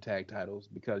heavyweight tag titles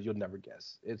because you'll never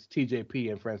guess. It's TJP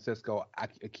and Francisco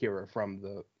Akira from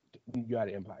the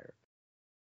United Empire.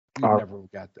 You never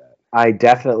got that. I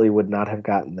definitely would not have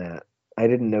gotten that. I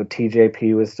didn't know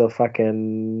TJP was still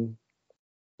fucking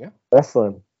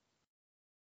wrestling.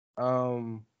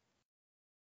 Why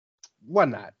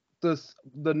not?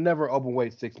 The never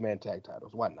openweight 6-man tag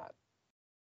titles. Why not?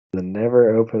 The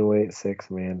never openweight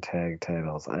 6-man tag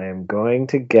titles. I am going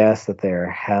to guess that they are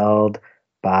held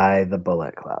by the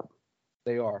Bullet Club.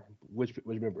 They are. Which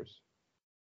members?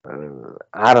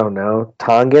 I don't know.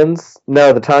 Tongans?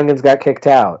 No, the Tongans got kicked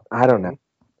out. I don't know.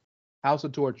 House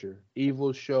of Torture,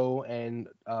 Evil Show, and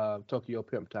Tokyo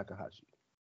Pimp Takahashi.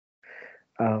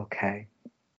 Okay.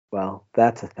 Well,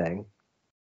 that's a thing.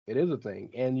 It is a thing,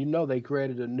 and they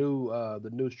created the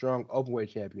new Strong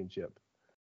Openweight Championship.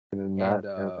 I did not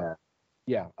know that.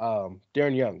 Yeah,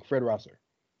 Darren Young, Fred Rosser.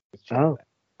 Oh.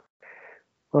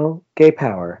 Well, gay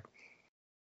power.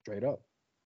 Straight up.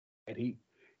 And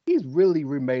he's really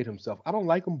remade himself. I don't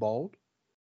like him bald,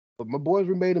 but my boy's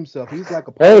remade himself. He's like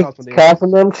a powerhouse. Hey,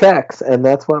 cashing them checks, and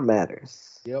that's what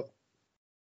matters. Yep.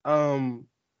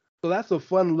 So that's a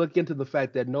fun look into the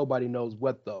fact that nobody knows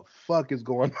what the fuck is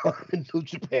going on in New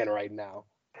Japan right now.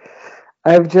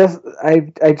 I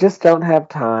just don't have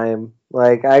time.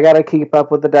 Like, I gotta keep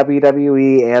up with the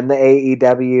WWE and the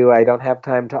AEW. I don't have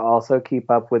time to also keep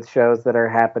up with shows that are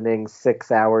happening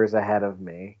 6 hours ahead of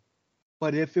me.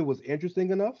 But if it was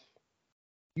interesting enough,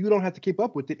 you don't have to keep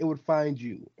up with it. It would find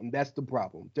you. And that's the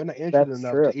problem. They're not interested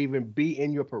enough to even be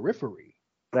in your periphery.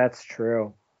 That's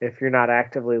true. If you're not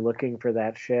actively looking for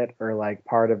that shit or like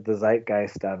part of the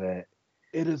zeitgeist of it,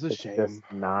 it is a shame. Just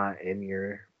not in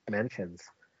your mentions.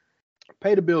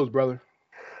 Pay the bills, brother.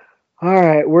 All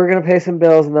right, we're going to pay some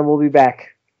bills and then we'll be back.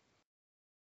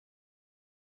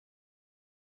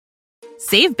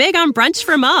 Save big on brunch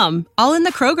for mom, all in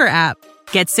the Kroger app.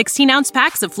 Get 16-ounce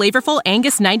packs of flavorful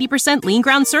Angus 90% lean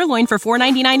ground sirloin for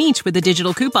 $4.99 each with a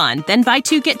digital coupon. Then buy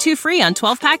 2, get 2 free on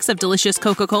 12 packs of delicious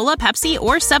Coca-Cola, Pepsi,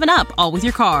 or 7-Up, all with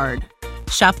your card.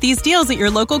 Shop these deals at your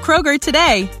local Kroger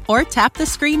today, or tap the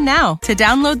screen now to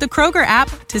download the Kroger app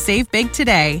to save big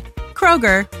today.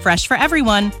 Kroger, fresh for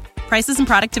everyone. Prices and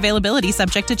product availability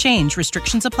subject to change.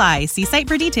 Restrictions apply. See site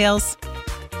for details.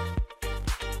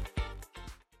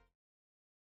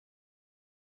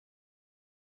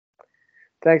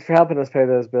 Thanks for helping us pay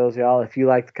those bills, y'all. If you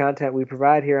like the content we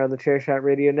provide here on the Chairshot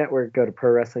Radio Network, go to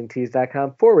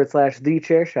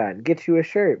ProWrestlingTees.com/TheChairShot and get you a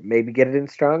shirt. Maybe get it in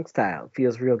strong style. It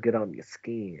feels real good on your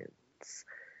skins.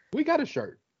 We got a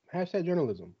shirt. Hashtag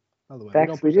journalism. By the way,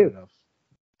 Facts, we do. Enough.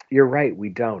 You're right, we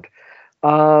don't.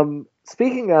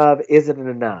 Speaking of, is it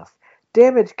enough?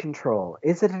 Damage control.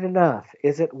 Is it enough?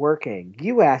 Is it working?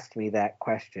 You asked me that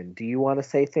question. Do you want to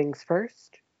say things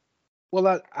first?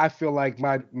 Well, I feel like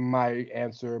my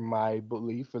answer, my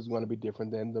belief is going to be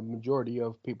different than the majority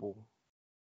of people.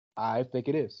 I think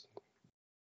it is.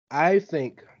 I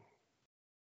think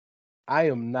I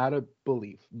am not a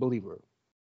believer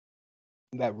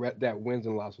that wins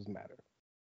and losses matter.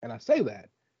 And I say that,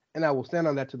 and I will stand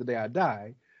on that to the day I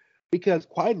die, because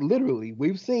quite literally,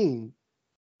 we've seen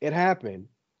it happen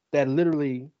that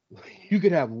literally you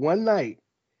could have one night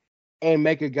and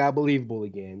make a guy believable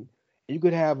again. You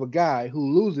could have a guy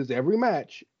who loses every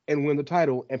match and win the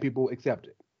title, and people accept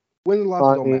it. Wins and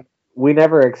losses don't matter. We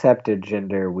never accepted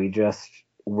gender. We just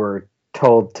were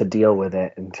told to deal with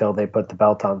it until they put the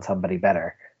belt on somebody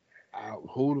better.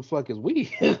 Who the fuck is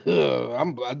we?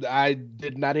 I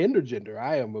did not hinder gender.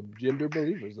 I am a gender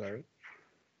believer, sorry.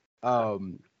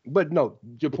 But no,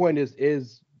 your point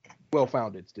is well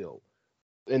founded still.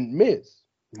 And Miz,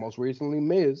 most recently,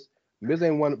 Miz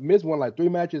won like 3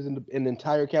 matches in the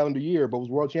entire calendar year, but was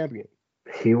world champion.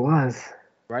 He was.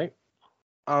 Right?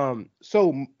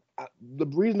 So the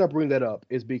reason I bring that up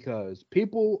is because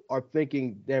people are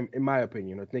thinking, in my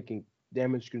opinion, are thinking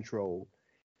Damage Control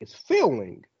is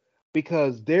failing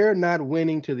because they're not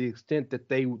winning to the extent that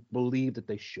they believe that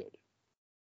they should.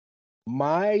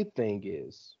 My thing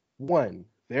is, one,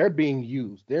 they're being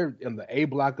used. They're in the A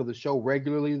block of the show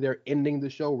regularly. They're ending the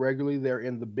show regularly. They're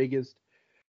in the biggest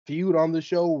feud on the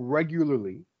show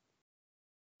regularly.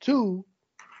 2,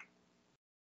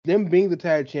 them being the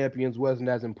tag champions wasn't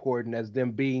as important as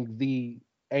them being the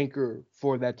anchor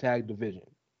for that tag division.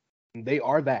 And they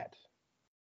are that.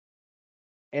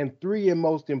 And 3, and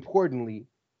most importantly,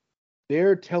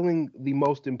 they're telling the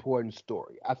most important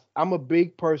story. I'm a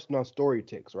big person on story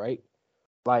ticks, right?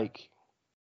 Like,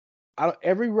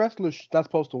 every wrestler's not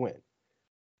supposed to win.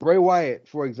 Bray Wyatt,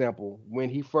 for example, when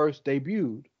he first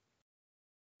debuted,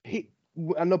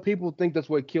 I know people think that's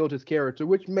what killed his character,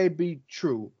 which may be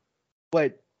true,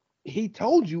 but he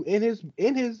told you in his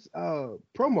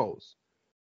promos,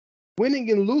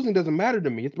 winning and losing doesn't matter to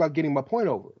me. It's about getting my point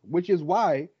over, which is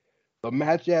why the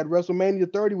match at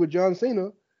WrestleMania 30 with John Cena,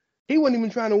 he wasn't even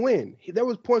trying to win. There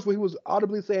was points where he was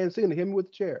audibly saying, Cena, hit me with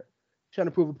the chair, trying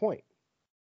to prove a point.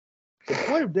 The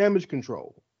point of Damage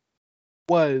Control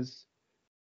was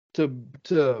to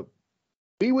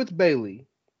be with Bayley,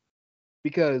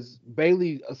 because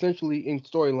Bayley essentially in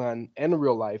storyline and in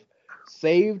real life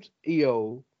saved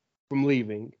Io from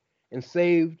leaving and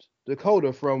saved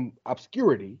Dakota from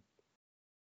obscurity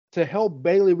to help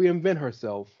Bayley reinvent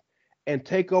herself and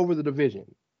take over the division.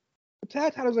 The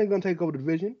tag titles ain't gonna take over the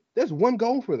division. There's one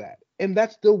goal for that, and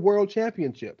that's the world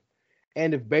championship.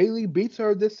 And if Bayley beats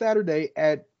her this Saturday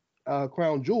at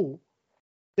Crown Jewel,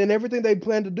 then everything they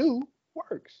plan to do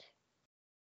works.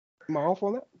 Am I off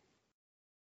on that?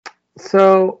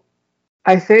 So,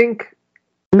 I think,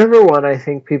 number one, I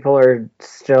think people are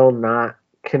still not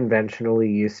conventionally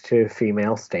used to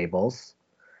female stables.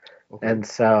 Okay. And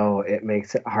so it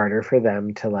makes it harder for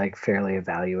them to like fairly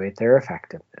evaluate their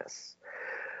effectiveness.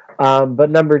 But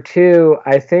number two,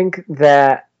 I think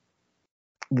that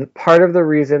part of the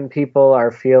reason people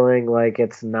are feeling like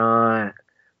it's not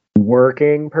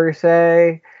working per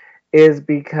se is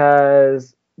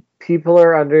because people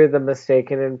are under the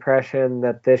mistaken impression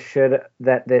that this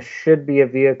should be a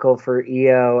vehicle for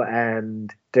Io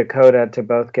and Dakota to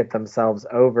both get themselves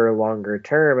over longer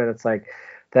term, and it's like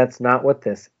that's not what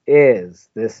this is.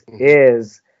 This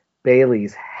is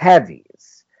Bayley's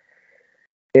heavies.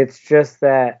 It's just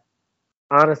that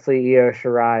honestly, Io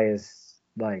Shirai is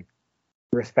like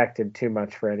respected too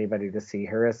much for anybody to see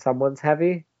her as someone's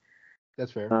heavy.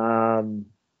 That's fair.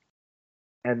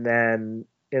 And then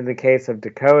in the case of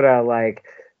Dakota, like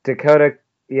Dakota,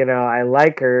 you know, I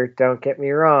like her, don't get me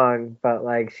wrong, but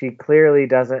like she clearly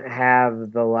doesn't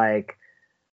have the like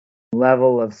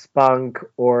level of spunk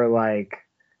or like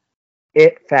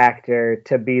it factor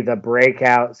to be the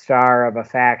breakout star of a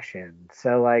faction.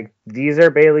 So like these are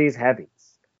Bayley's heavies.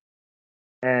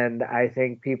 And I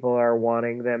think people are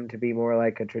wanting them to be more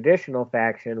like a traditional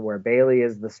faction where Bayley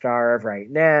is the star of right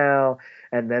now,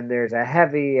 and then there's a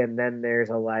heavy, and then there's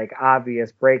a like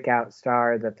obvious breakout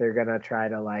star that they're gonna try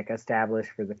to like establish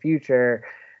for the future.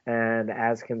 And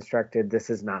as constructed,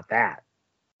 this is not that.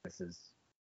 This is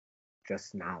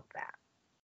just not that.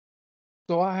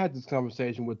 So I had this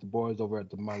conversation with the boys over at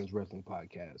the Miners Wrestling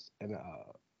Podcast, and I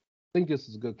think this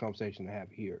is a good conversation to have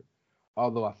here.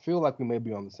 Although I feel like we may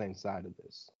be on the same side of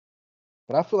this.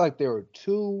 But I feel like there are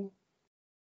two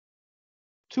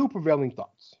prevailing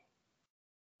thoughts.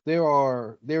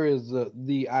 There is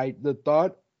the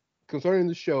thought concerning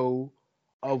the show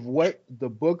of what the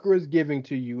booker is giving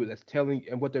to you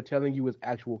and what they're telling you is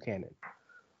actual canon.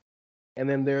 And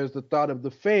then there's the thought of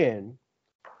the fan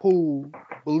who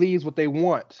believes what they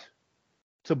want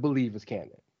to believe is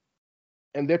canon.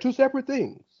 And they're two separate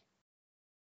things.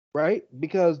 Right?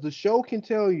 Because the show can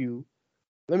tell you,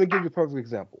 let me give you a perfect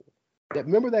example.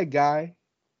 Remember that guy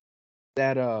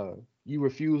that you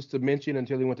refused to mention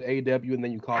until he went to AEW and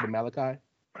then you called him Malachi?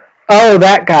 Oh,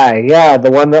 that guy. Yeah, the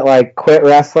one that like quit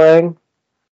wrestling.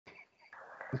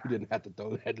 You didn't have to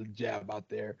throw that jab out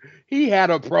there. He had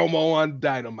a promo on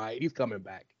Dynamite. He's coming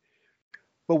back.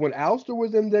 But when Aleister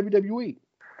was in WWE,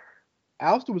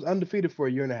 Aleister was undefeated for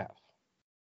a year and a half.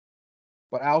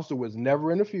 But Aleister was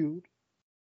never in a feud.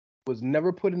 Was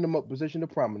never put in a position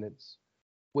of prominence,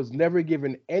 was never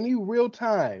given any real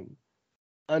time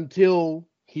until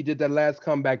he did that last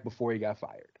comeback before he got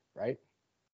fired, right?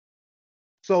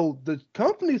 So the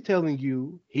company's telling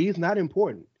you he's not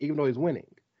important, even though he's winning.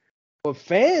 But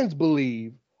fans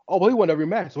believe, oh, well, he won every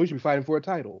match, so he should be fighting for a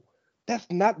title. That's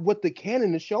not what the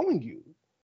canon is showing you.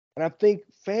 And I think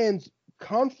fans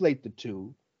conflate the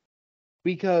two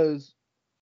because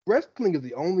wrestling is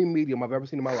the only medium I've ever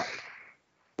seen in my life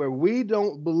where we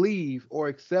don't believe or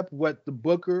accept what the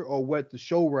booker or what the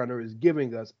showrunner is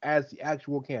giving us as the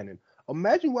actual canon.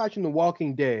 Imagine watching The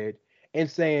Walking Dead and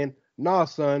saying, "Nah,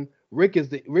 son, Rick is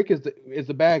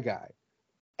the bad guy."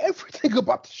 Everything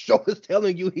about the show is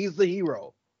telling you he's the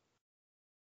hero.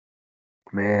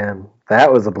 Man,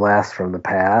 that was a blast from the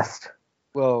past.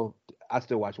 Well, I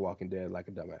still watch Walking Dead like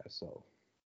a dumbass, so.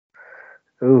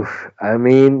 Oof. I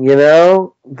mean, you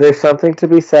know, there's something to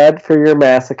be said for your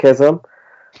masochism.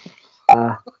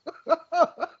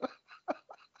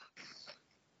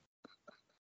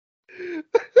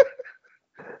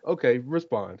 Okay,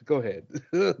 respond. Go ahead.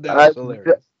 That was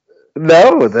hilarious.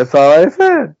 No, that's all I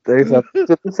said. There's something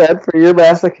to be said for your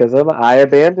masochism. I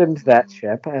abandoned that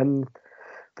ship, and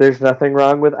there's nothing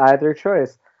wrong with either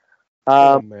choice.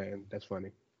 Oh, man, that's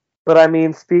funny. But I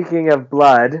mean, speaking of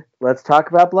blood, let's talk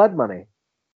about blood money.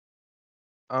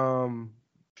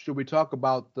 Should we talk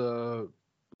about of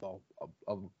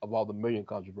all the million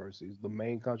controversies, the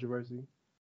main controversy?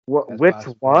 Which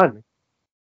one?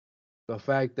 The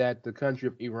fact that the country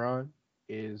of Iran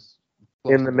is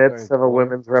in the midst of a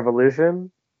women's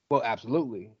revolution? Well,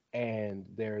 absolutely. And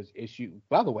there's issue.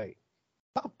 By the way,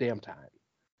 about damn time.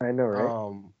 I know,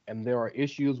 right? And there are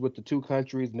issues with the two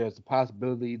countries, and there's a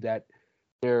possibility that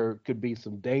there could be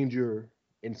some danger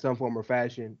in some form or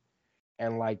fashion.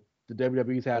 And like the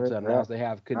WWE's had to announce they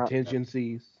have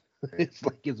contingencies. It's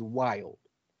like it's wild.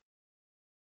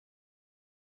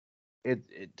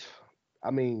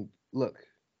 I mean, look,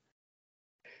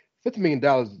 $50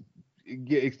 million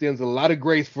extends a lot of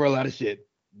grace for a lot of shit.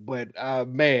 But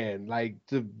man, like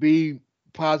to be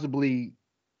possibly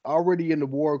already in the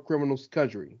war criminals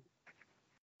country,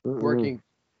 Mm-mm.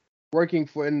 working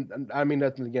for, and I mean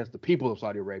nothing against the people of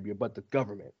Saudi Arabia, but the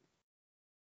government,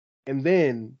 and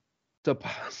then to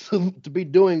be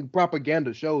doing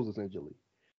propaganda shows essentially,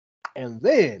 and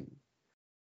then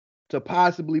to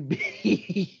possibly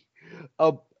be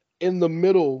up in the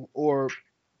middle or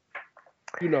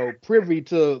privy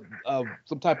to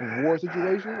some type of war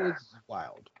situation. It's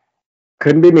wild.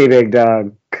 Couldn't be me, big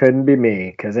dog. Couldn't be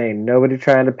me, 'cause ain't nobody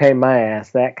trying to pay my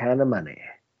ass that kind of money.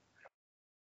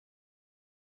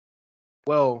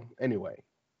 Well, anyway,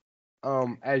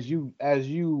 as you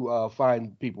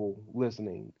find people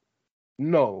listening,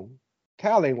 no,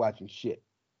 Kyle ain't watching shit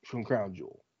from Crown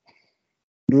Jewel.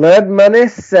 Blood Money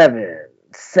 7,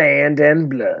 Sand and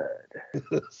Blood.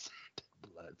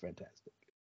 Blood, fantastic.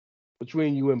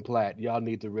 Between you and Platt, y'all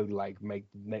need to really like make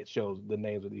the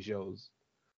names of these shows.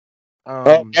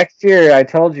 Oh, next year, I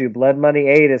told you, Blood Money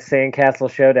 8 is Sandcastle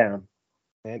Showdown.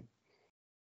 And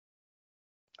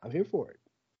I'm here for it.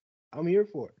 I'm here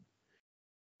for it.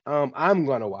 I'm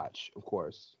gonna watch, of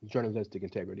course, journalistic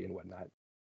integrity and whatnot,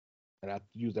 and I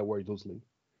use that word loosely.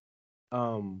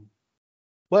 Um,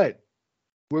 but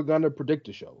we're gonna predict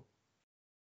the show.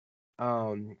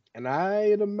 And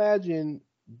I'd imagine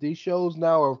these shows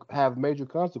now have major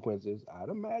consequences. I'd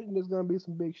imagine there's gonna be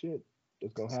some big shit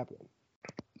that's gonna happen.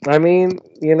 I mean,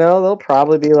 there'll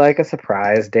probably be like a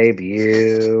surprise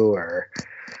debut or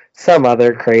some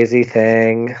other crazy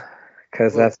thing,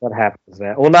 because Well, that's what happens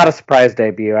now. Well, not a surprise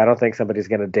debut. I don't think somebody's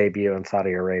going to debut in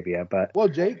Saudi Arabia, but well,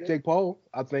 Jake Paul,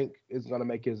 I think is gonna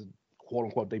make his quote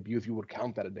unquote debut, if you would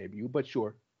count that a debut. But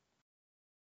sure.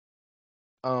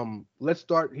 Let's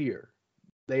start here.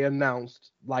 They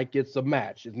announced like it's a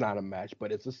match. It's not a match,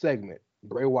 but it's a segment.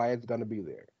 Bray Wyatt's gonna be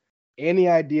there. Any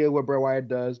idea what Bray Wyatt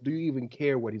does? Do you even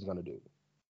care what he's gonna do?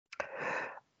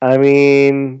 I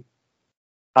mean,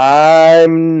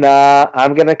 I'm not.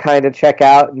 I'm going to kind of check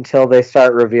out until they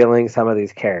start revealing some of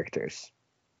these characters.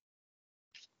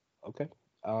 Okay.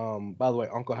 By the way,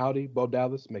 Uncle Howdy, Bo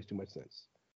Dallas makes too much sense.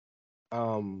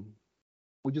 Um,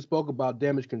 we just spoke about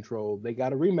Damage Control. They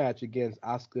got a rematch against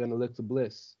Asuka and Alexa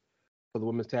Bliss for the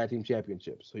Women's Tag Team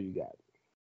Championships. Who you got?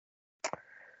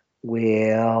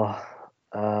 Well,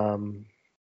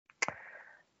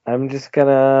 I'm just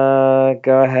gonna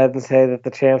go ahead and say that the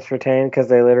champs retain because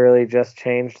they literally just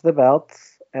changed the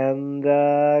belts and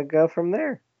go from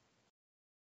there.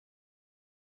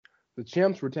 The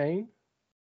champs retain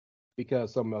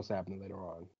because something else happened later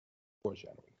on.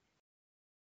 Foreshadowing.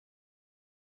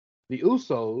 The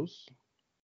Usos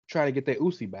trying to get their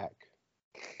Usi back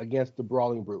against the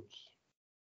Brawling Brutes,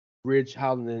 Ridge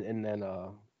Holland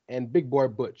and Big Boy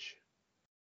Butch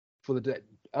for the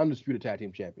undisputed tag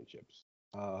team championships.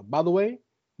 By the way,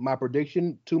 my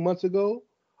prediction 2 months ago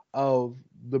of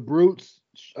the Brutes,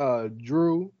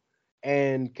 Drew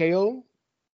and KO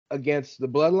against the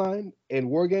Bloodline in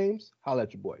War Games. Holla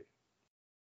at your boy.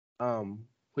 Who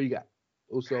you got?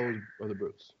 Usos or the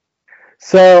Brutes?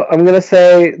 So I'm gonna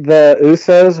say the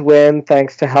Usos win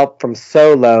thanks to help from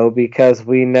Solo because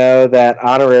we know that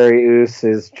honorary Us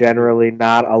is generally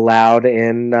not allowed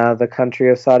in the country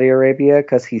of Saudi Arabia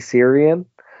because he's Syrian.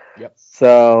 Yep.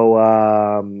 So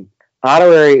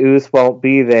honorary Us won't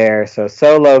be there. So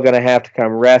Solo gonna have to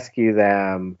come rescue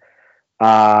them.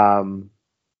 And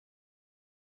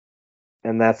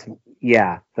that's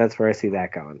where I see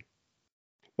that going.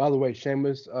 By the way,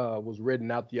 Sheamus was written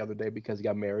out the other day because he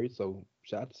got married. So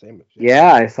shout out to Sheamus.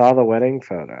 Yeah, I saw the wedding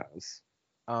photos.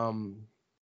 Braun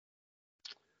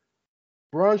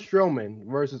Strowman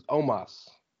versus Omos.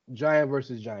 Giant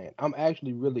versus Giant. I'm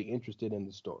actually really interested in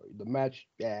the story. The match,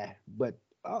 yeah, but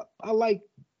I like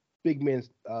big men,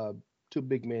 two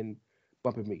big men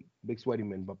bumping meat, big sweaty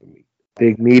men bumping meat.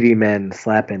 Big meaty men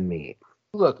slapping meat.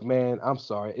 Look, man, I'm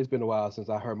sorry. It's been a while since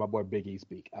I heard my boy Big E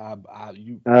speak.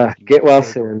 Get well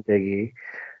soon, Biggie.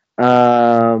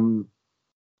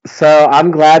 So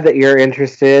I'm glad that you're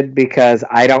interested because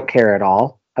I don't care at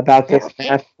all about this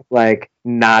match. Like,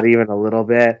 not even a little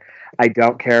bit. I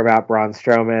don't care about Braun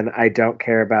Strowman. I don't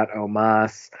care about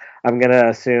Omos. I'm going to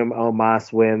assume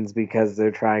Omos wins because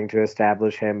they're trying to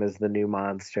establish him as the new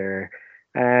monster.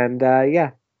 And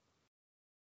yeah.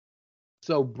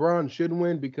 So Braun should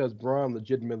win because Braun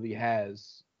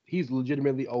he's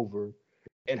legitimately over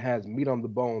and has meat on the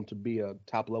bone to be a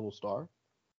top level star.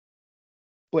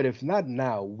 But if not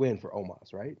now, win for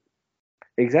Omos, right?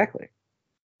 Exactly.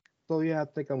 So yeah, I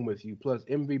think I'm with you. Plus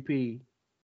MVP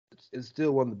is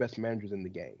still one of the best managers in the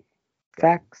game.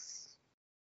 Facts.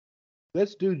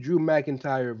 Let's do Drew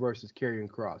McIntyre versus Karrion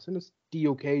Kross in a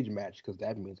steel cage match because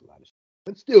that means a lot of shit.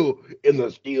 But still in the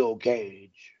steel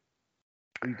cage.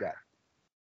 What you got?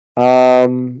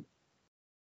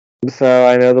 So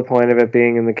I know the point of it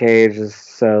being in the cage is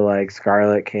so like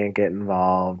Scarlett can't get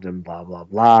involved and blah blah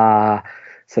blah,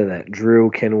 so that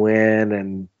Drew can win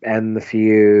and end the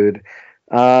feud.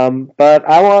 But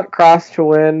I want Cross to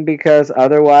win because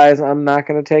otherwise I'm not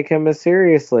going to take him as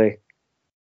seriously.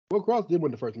 Well, Kross did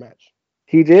win the first match.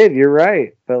 He did, you're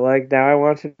right. But like now I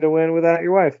want you to win without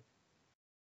your wife.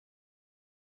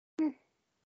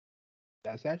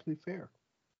 That's actually fair.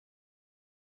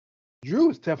 Drew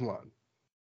is Teflon.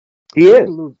 He Drew is.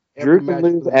 can lose Drew every can match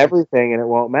lose for the next- everything and it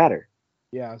won't matter.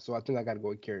 Yeah, so I think I got to go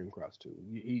with Karrion Kross too.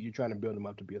 You're trying to build him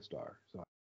up to be a star. So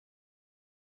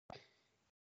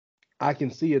I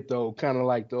can see it though, kind of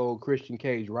like the old Christian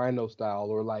Cage Rhino style,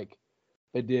 or like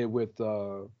they did with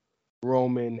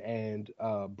Roman and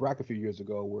Brock a few years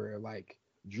ago, where like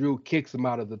Drew kicks him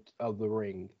out of the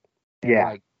ring, and,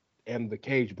 Yeah. and the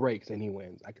cage breaks and he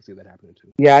wins. I can see that happening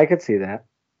too. Yeah, I could see that.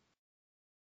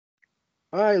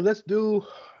 All right, let's do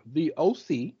the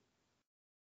OC,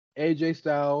 AJ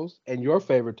Styles, and your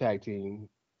favorite tag team,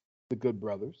 the Good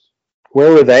Brothers.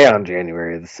 Where were they on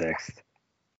January the 6th?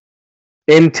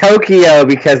 In Tokyo,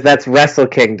 because that's Wrestle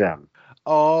Kingdom.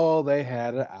 Oh, they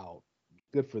had it out.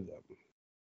 Good for them.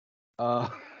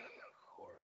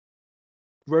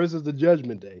 Versus the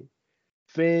Judgment Day,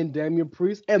 Finn, Damian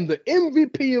Priest, and the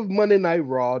MVP of Monday Night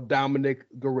Raw, Dominic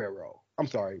Guerrero. I'm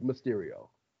sorry, Mysterio.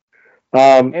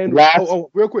 And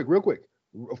real quick.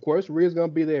 Of course, Rhea's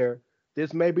gonna be there.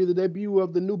 This may be the debut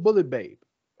of the new Bullet Babe.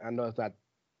 I know it's not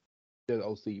the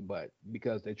OC, but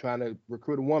because they're trying to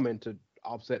recruit a woman to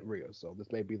offset Rhea, so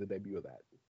this may be the debut of that.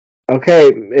 Okay,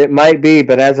 it might be,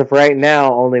 but as of right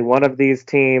now, only one of these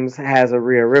teams has a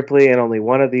Rhea Ripley, and only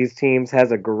one of these teams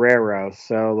has a Guerrero.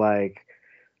 So, like,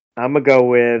 I'm gonna go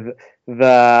with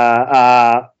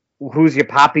the Who's Your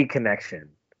Poppy connection.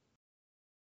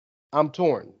 I'm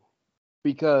torn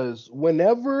because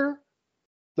whenever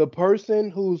the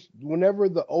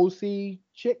OC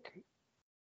chick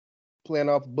playing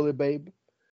off Bullet Babe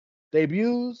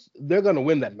debuts, they're gonna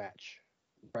win that match,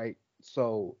 right?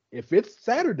 So if it's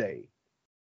Saturday,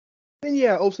 then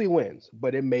yeah, OC wins,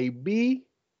 but it may be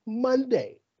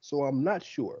Monday, so I'm not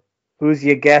sure. Who's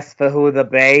your guess for who the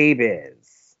babe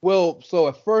is? Well, so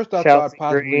at first I Chelsea thought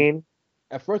possibly. Green?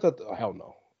 Hell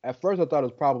no. At first I thought it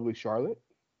was probably Charlotte.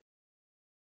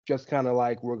 Just kind of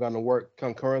like we're gonna work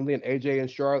concurrently, and AJ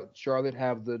and Charlotte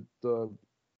have the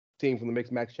team from the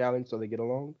Mixed Match Challenge, so they get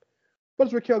along. But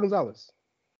it's Raquel Gonzalez.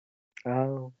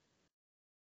 Oh.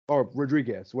 Or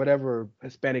Rodriguez, whatever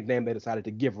Hispanic name they decided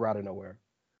to give her out of nowhere.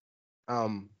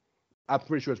 I'm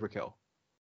pretty sure it's Raquel.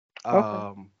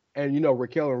 Okay. And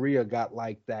Raquel and Rhea got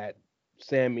like that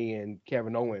Sammy and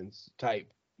Kevin Owens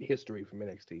type history from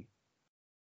NXT.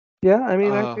 Yeah, I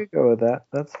mean, I could go with that.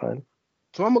 That's fine.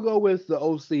 So I'm gonna go with the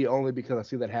OC only because I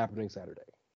see that happening Saturday.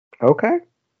 Okay.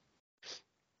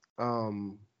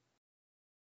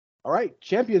 All right,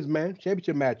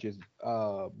 championship matches.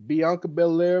 Bianca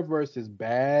Belair versus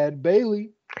Bad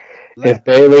Bailey. If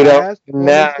Bailey don't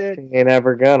win, she ain't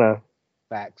ever gonna.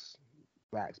 Facts.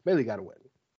 Bailey got to win.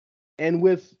 And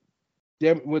with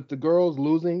the girls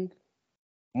losing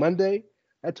Monday,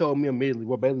 that told me immediately,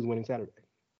 well, Bailey's winning Saturday.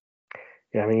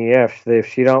 Yeah, I mean, yeah, if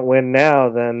she don't win now,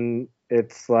 then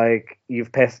it's like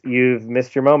you've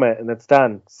missed your moment and it's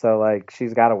done. So like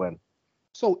she's got to win.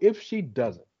 So if she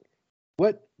doesn't,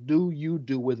 what do you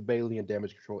do with Bailey and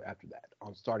Damage Control after that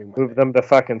on starting Monday? Move them to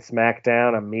fucking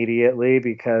SmackDown immediately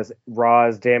because Raw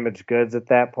is damaged goods at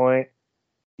that point.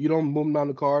 You don't move them on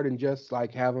the card and just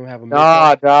like have them have a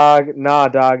Nah,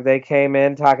 dog. They came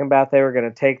in talking about they were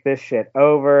gonna take this shit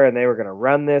over and they were gonna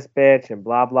run this bitch and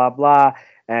blah blah blah.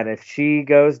 And if she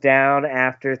goes down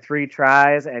after 3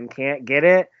 tries and can't get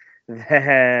it,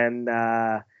 then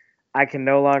I can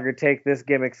no longer take this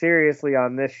gimmick seriously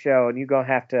on this show, and you're gonna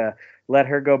have to let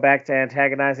her go back to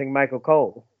antagonizing Michael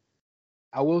Cole.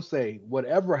 I will say,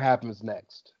 whatever happens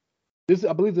next,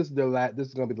 I believe this is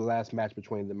going to be the last match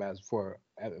between them as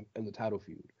in the title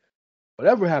feud.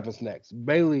 Whatever happens next,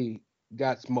 Bailey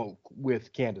got smoke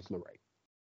with Candice LeRae.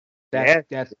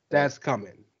 That's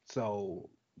coming. So,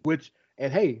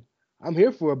 and hey, I'm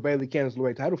here for a Bailey Candice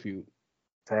LeRae title feud.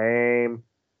 Same.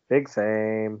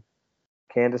 Candice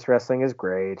wrestling is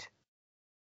great.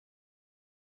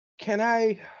 Can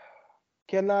I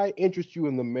interest you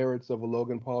in the merits of a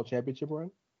Logan Paul championship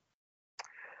run?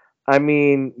 I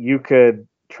mean, you could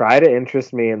try to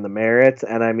interest me in the merits,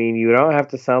 and I mean, you don't have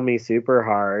to sell me super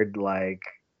hard, like,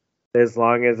 as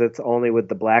long as it's only with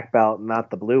the black belt,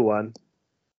 not the blue one.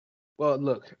 Well,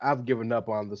 look, I've given up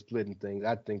on the splitting thing.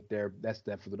 I think that's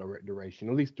that for the duration,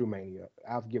 at least through Mania.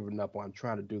 I've given up on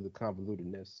trying to do the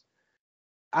convolutedness.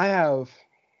 I have,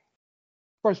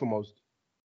 first and foremost,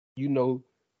 you know,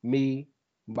 me,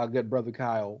 my good brother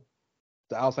Kyle,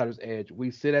 the Outsider's Edge.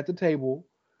 We sit at the table.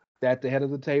 At the head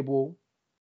of the table,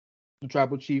 the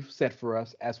tribal chief set for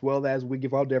us, as well as we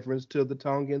give our deference to the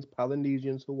Tongans,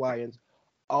 Polynesians, Hawaiians,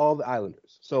 all the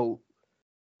islanders. So,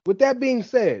 with that being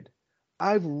said,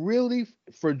 I've really,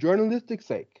 for journalistic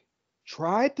sake,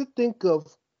 tried to think of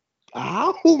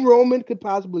how Roman could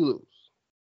possibly lose.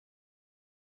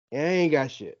 And I ain't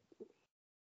got shit.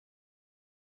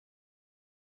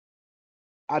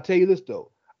 I'll tell you this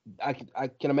though. Can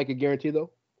I make a guarantee though?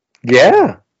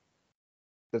 Yeah.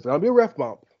 There's gonna be a ref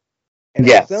bump. And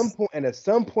Yes. at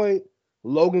some point,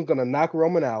 Logan's gonna knock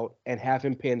Roman out and have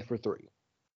him pinned for 3.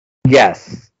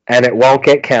 Yes. And it won't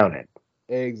get counted.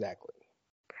 Exactly.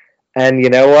 And you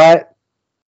know what?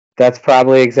 That's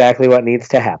probably exactly what needs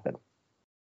to happen.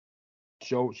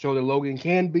 Show that Logan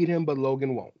can beat him, but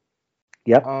Logan won't.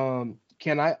 Yep.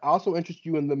 Can I also interest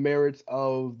you in the merits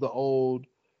of the old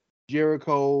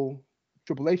Jericho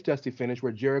Triple H Dusty finish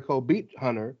where Jericho beat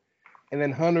Hunter, and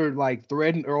then Hunter like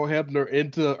threatened Earl Hebner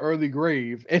into early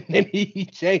grave, and then he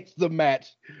changed the match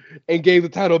and gave the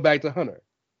title back to Hunter.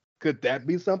 Could that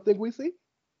be something we see?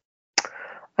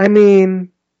 I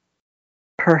mean,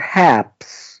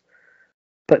 perhaps,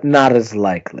 but not as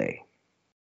likely.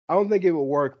 I don't think it would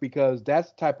work because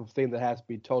that's the type of thing that has to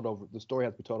be told over. The story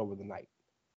has to be told over the night.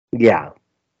 Yeah.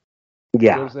 You know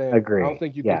Yeah. what I'm saying? Agree. I don't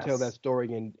think you Yes. can tell that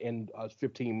story in a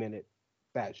 15-minute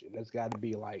fashion. That's got to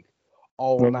be like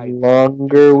all The night.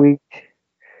 longer we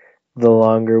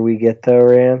get though,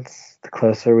 Rance, the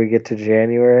closer we get to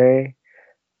January,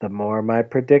 the more my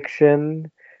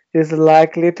prediction is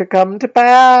likely to come to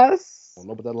pass. I don't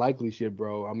know about that likely shit,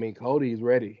 bro. I mean, Cody's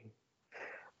ready.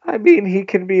 I mean, he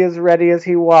can be as ready as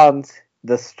he wants.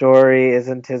 The story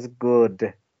isn't as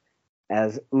good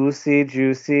as Usi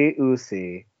Juicy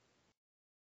Usi.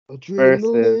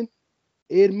 Adrenaline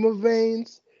in my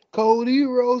veins. Cody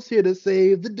Rhodes here to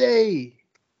save the day.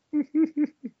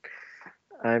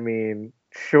 I mean,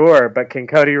 sure, but can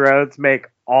Cody Rhodes make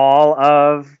all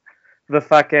of the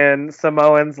fucking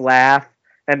Samoans laugh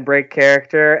and break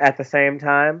character at the same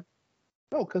time?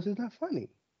 No, because it's not funny.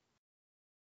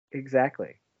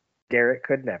 Exactly. Garrett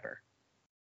could never.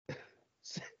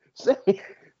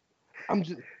 I'm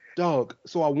just dog.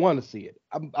 So I want to see it.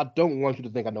 I don't want you to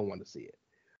think I don't want to see it.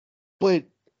 But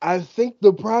I think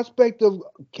the prospect of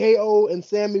KO and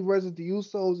Sammy versus the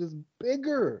Usos is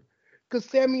bigger. Because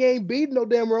Sammy ain't beating no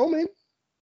damn Roman.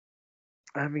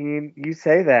 I mean, you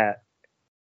say that,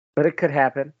 but it could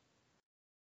happen.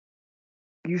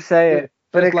 You say it,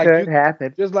 but it could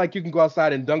happen. Just like you can go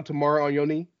outside and dunk tomorrow on your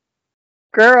knee.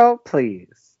 Girl,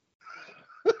 please.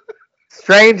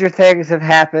 Stranger things have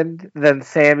happened than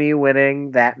Sammy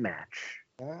winning that match.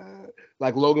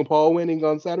 Like Logan Paul winning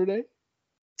on Saturday?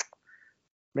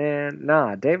 Man,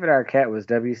 nah. David Arquette was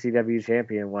WCW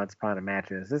champion once upon a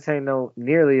matches. This ain't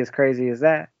nearly as crazy as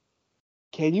that.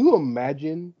 Can you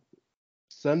imagine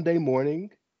Sunday morning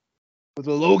with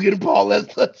Logan Paul as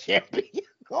the champion?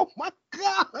 Oh my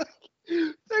God.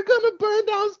 They're going to burn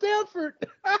down Stanford.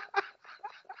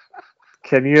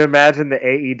 Can you imagine the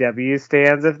AEW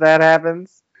stands if that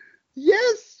happens?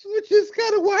 Yes, which is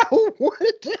kind of why I want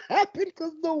it to happen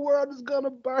because the world is going to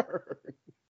burn.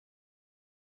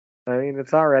 I mean,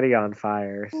 it's already on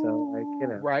fire, so, like, you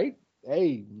know. Right?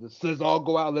 Hey, let's all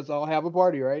go out. Let's all have a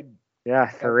party, right? Yeah,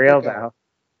 for real, though.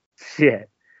 Shit.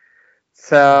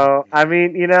 So, I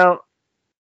mean, you know,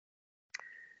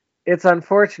 it's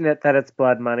unfortunate that it's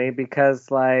blood money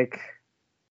because, like,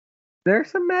 there are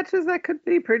some matches that could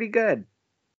be pretty good.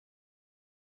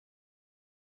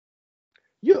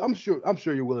 Yeah, I'm sure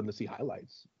you're willing to see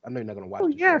highlights. I know you're not going to watch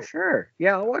the yeah, show. Sure.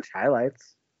 Yeah, I'll watch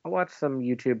highlights. I'll watch some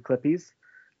YouTube clippies.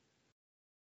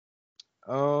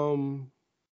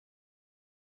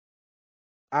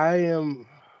 I am.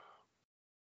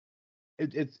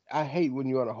 I hate when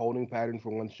you're on a holding pattern for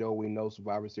one show. We know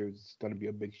Survivor Series is going to be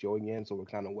a big show again, so we're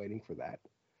kind of waiting for that.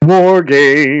 War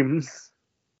games.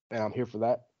 And I'm here for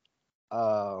that.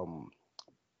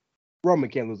 Roman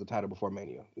can't lose the title before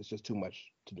Mania. It's just too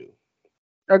much to do.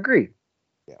 Agreed.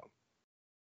 Yeah.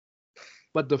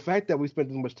 But the fact that we spent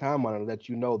this much time on it lets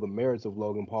you know the merits of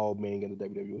Logan Paul being in the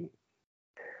WWE.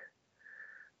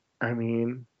 I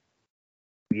mean,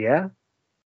 yeah.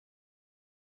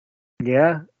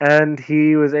 Yeah, and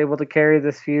he was able to carry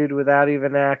this feud without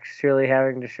even actually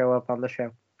having to show up on the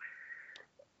show.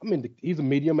 I mean, he's a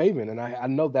media maven, and I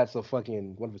know that's a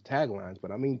fucking one of his taglines,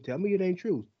 but I mean, tell me it ain't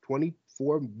true.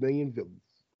 24 million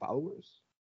followers.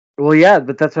 Well, yeah,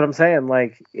 but that's what I'm saying.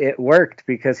 Like, it worked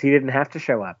because he didn't have to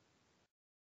show up.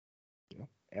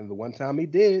 And the one time he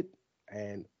did,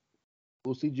 and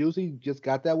Boosie Juicy just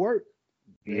got that work.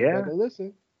 Yeah.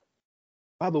 Listen.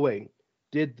 By the way,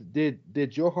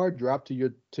 did your heart drop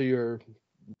to the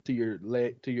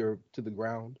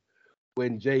ground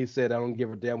when Jay said, "I don't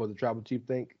give a damn what the tribal chief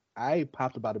think"? I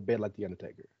popped up out of bed like the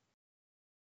Undertaker.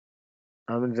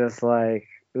 I'm just like,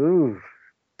 ooh,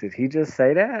 did he just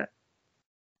say that?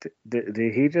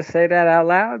 Did he just say that out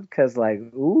loud? Because, like,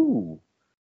 ooh.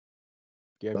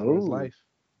 Scared for his life.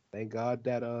 Thank God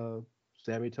that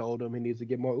Sammy told him he needs to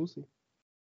get more Uzi.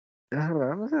 That's what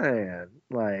I'm saying.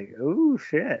 Like, ooh,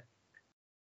 shit.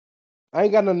 I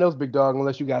ain't got nothing else, big dog,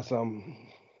 unless you got something.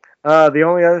 The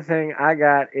only other thing I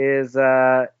got is,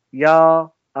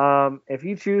 y'all, if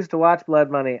you choose to watch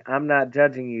Blood Money, I'm not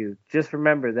judging you. Just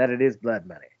remember that it is Blood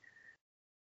Money.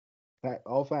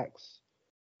 All facts.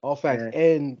 All facts.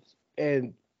 Yeah.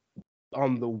 And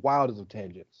on the wildest of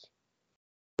tangents.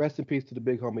 Rest in peace to the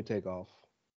big homie Takeoff.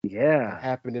 Yeah. It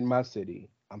happened in my city.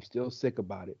 I'm still sick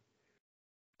about it.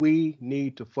 We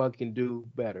need to fucking do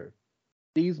better.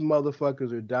 These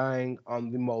motherfuckers are dying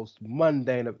on the most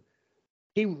mundane of...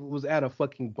 He was at a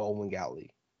fucking bowling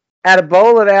alley. At a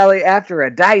bowling alley after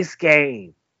a dice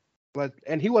game.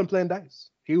 And he wasn't playing dice.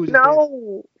 He was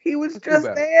he was just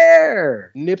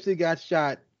there. Nipsey got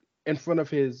shot in front of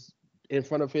his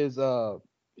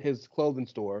clothing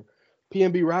store.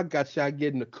 PNB Rock got shot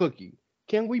getting a cookie.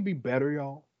 Can we be better,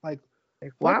 y'all? Like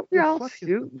why are y'all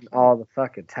shooting all the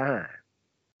fucking time?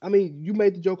 I mean, you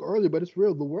made the joke earlier, but it's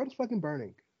real. The world is fucking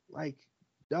burning. Like,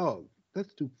 dog,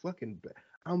 that's too fucking bad.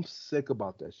 I'm sick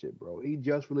about that shit, bro. He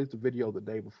just released a video the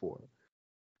day before.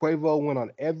 Quavo went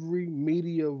on every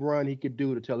media run he could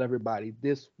do to tell everybody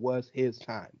this was his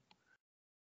time.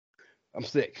 I'm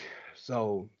sick.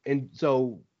 So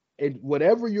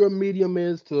whatever your medium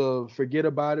is to forget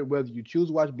about it, whether you choose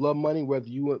to watch Blood Money, whether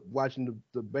you are watching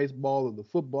the baseball or the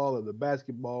football or the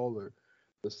basketball or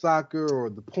the soccer or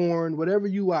the porn, whatever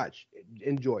you watch,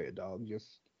 enjoy it, dog.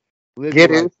 Just live your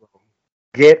life, bro.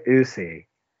 Get Uzi.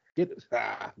 Get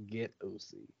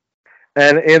Uzi.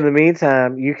 And in the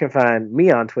meantime, you can find me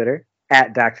on Twitter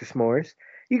at Dr. S'mores.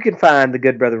 You can find the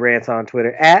Good Brother Rants on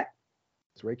Twitter at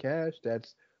Ray Cash.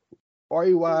 That's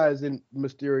REY is in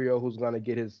Mysterio, who's gonna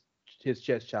get his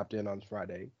chest chopped in on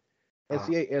Friday. And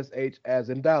CASH as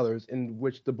in dollars, in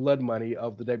which the blood money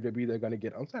of the WWE they're gonna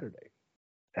get on Saturday.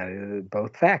 That is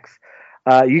both facts.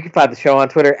 You can find the show on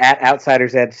Twitter at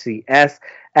Outsiders HCS.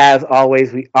 As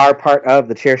always, we are part of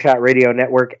the Chairshot Radio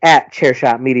Network at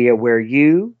Chairshot Media, where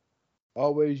you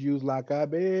always use La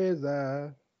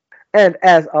Cabeza. And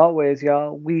as always,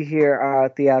 y'all, we here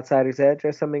at the Outsiders Edge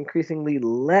are some increasingly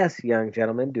less young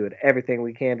gentlemen doing everything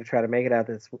we can to try to make it out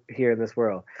here in this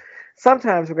world.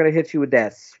 Sometimes we're going to hit you with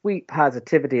that sweet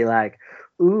positivity like,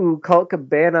 ooh, Colt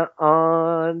Cabana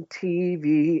on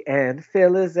TV and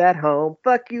Phil is at home.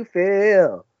 Fuck you,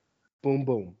 Phil. Boom,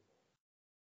 boom.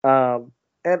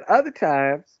 And other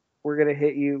times we're going to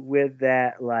hit you with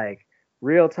that, like,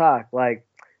 real talk. Like,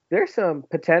 there's some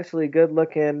potentially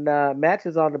good-looking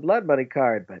matches on the Blood Money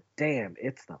card, but damn,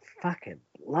 it's the fucking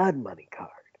Blood Money card.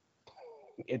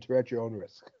 Enter at your own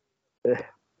risk.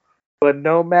 But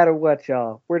no matter what,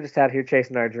 y'all, we're just out here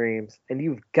chasing our dreams, and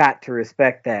you've got to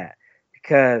respect that.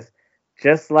 Because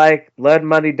just like Blood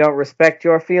Money don't respect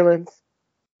your feelings,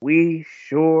 we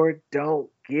sure don't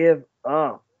give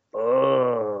a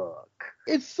fuck.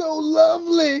 It's so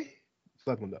lovely.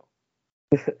 Fuck them though.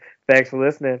 Thanks for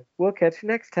listening. We'll catch you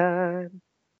next time.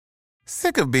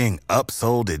 Sick of being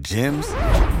upsold at gyms?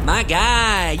 My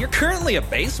guy, you're currently a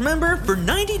base member. For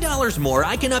 $90 more,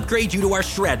 I can upgrade you to our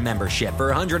Shred membership.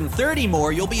 For $130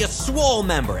 more, you'll be a Swole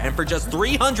member. And for just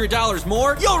 $300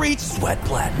 more, you'll reach Sweat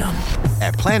Platinum.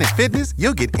 At Planet Fitness,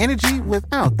 you'll get energy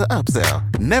without the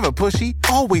upsell. Never pushy,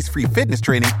 always free fitness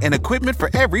training and equipment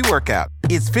for every workout.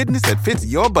 It's fitness that fits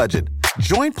your budget.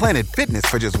 Join Planet Fitness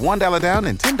for just $1 down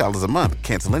and $10 a month.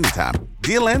 Cancel anytime.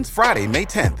 Deal ends Friday, May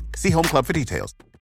 10th. See Home Club for details.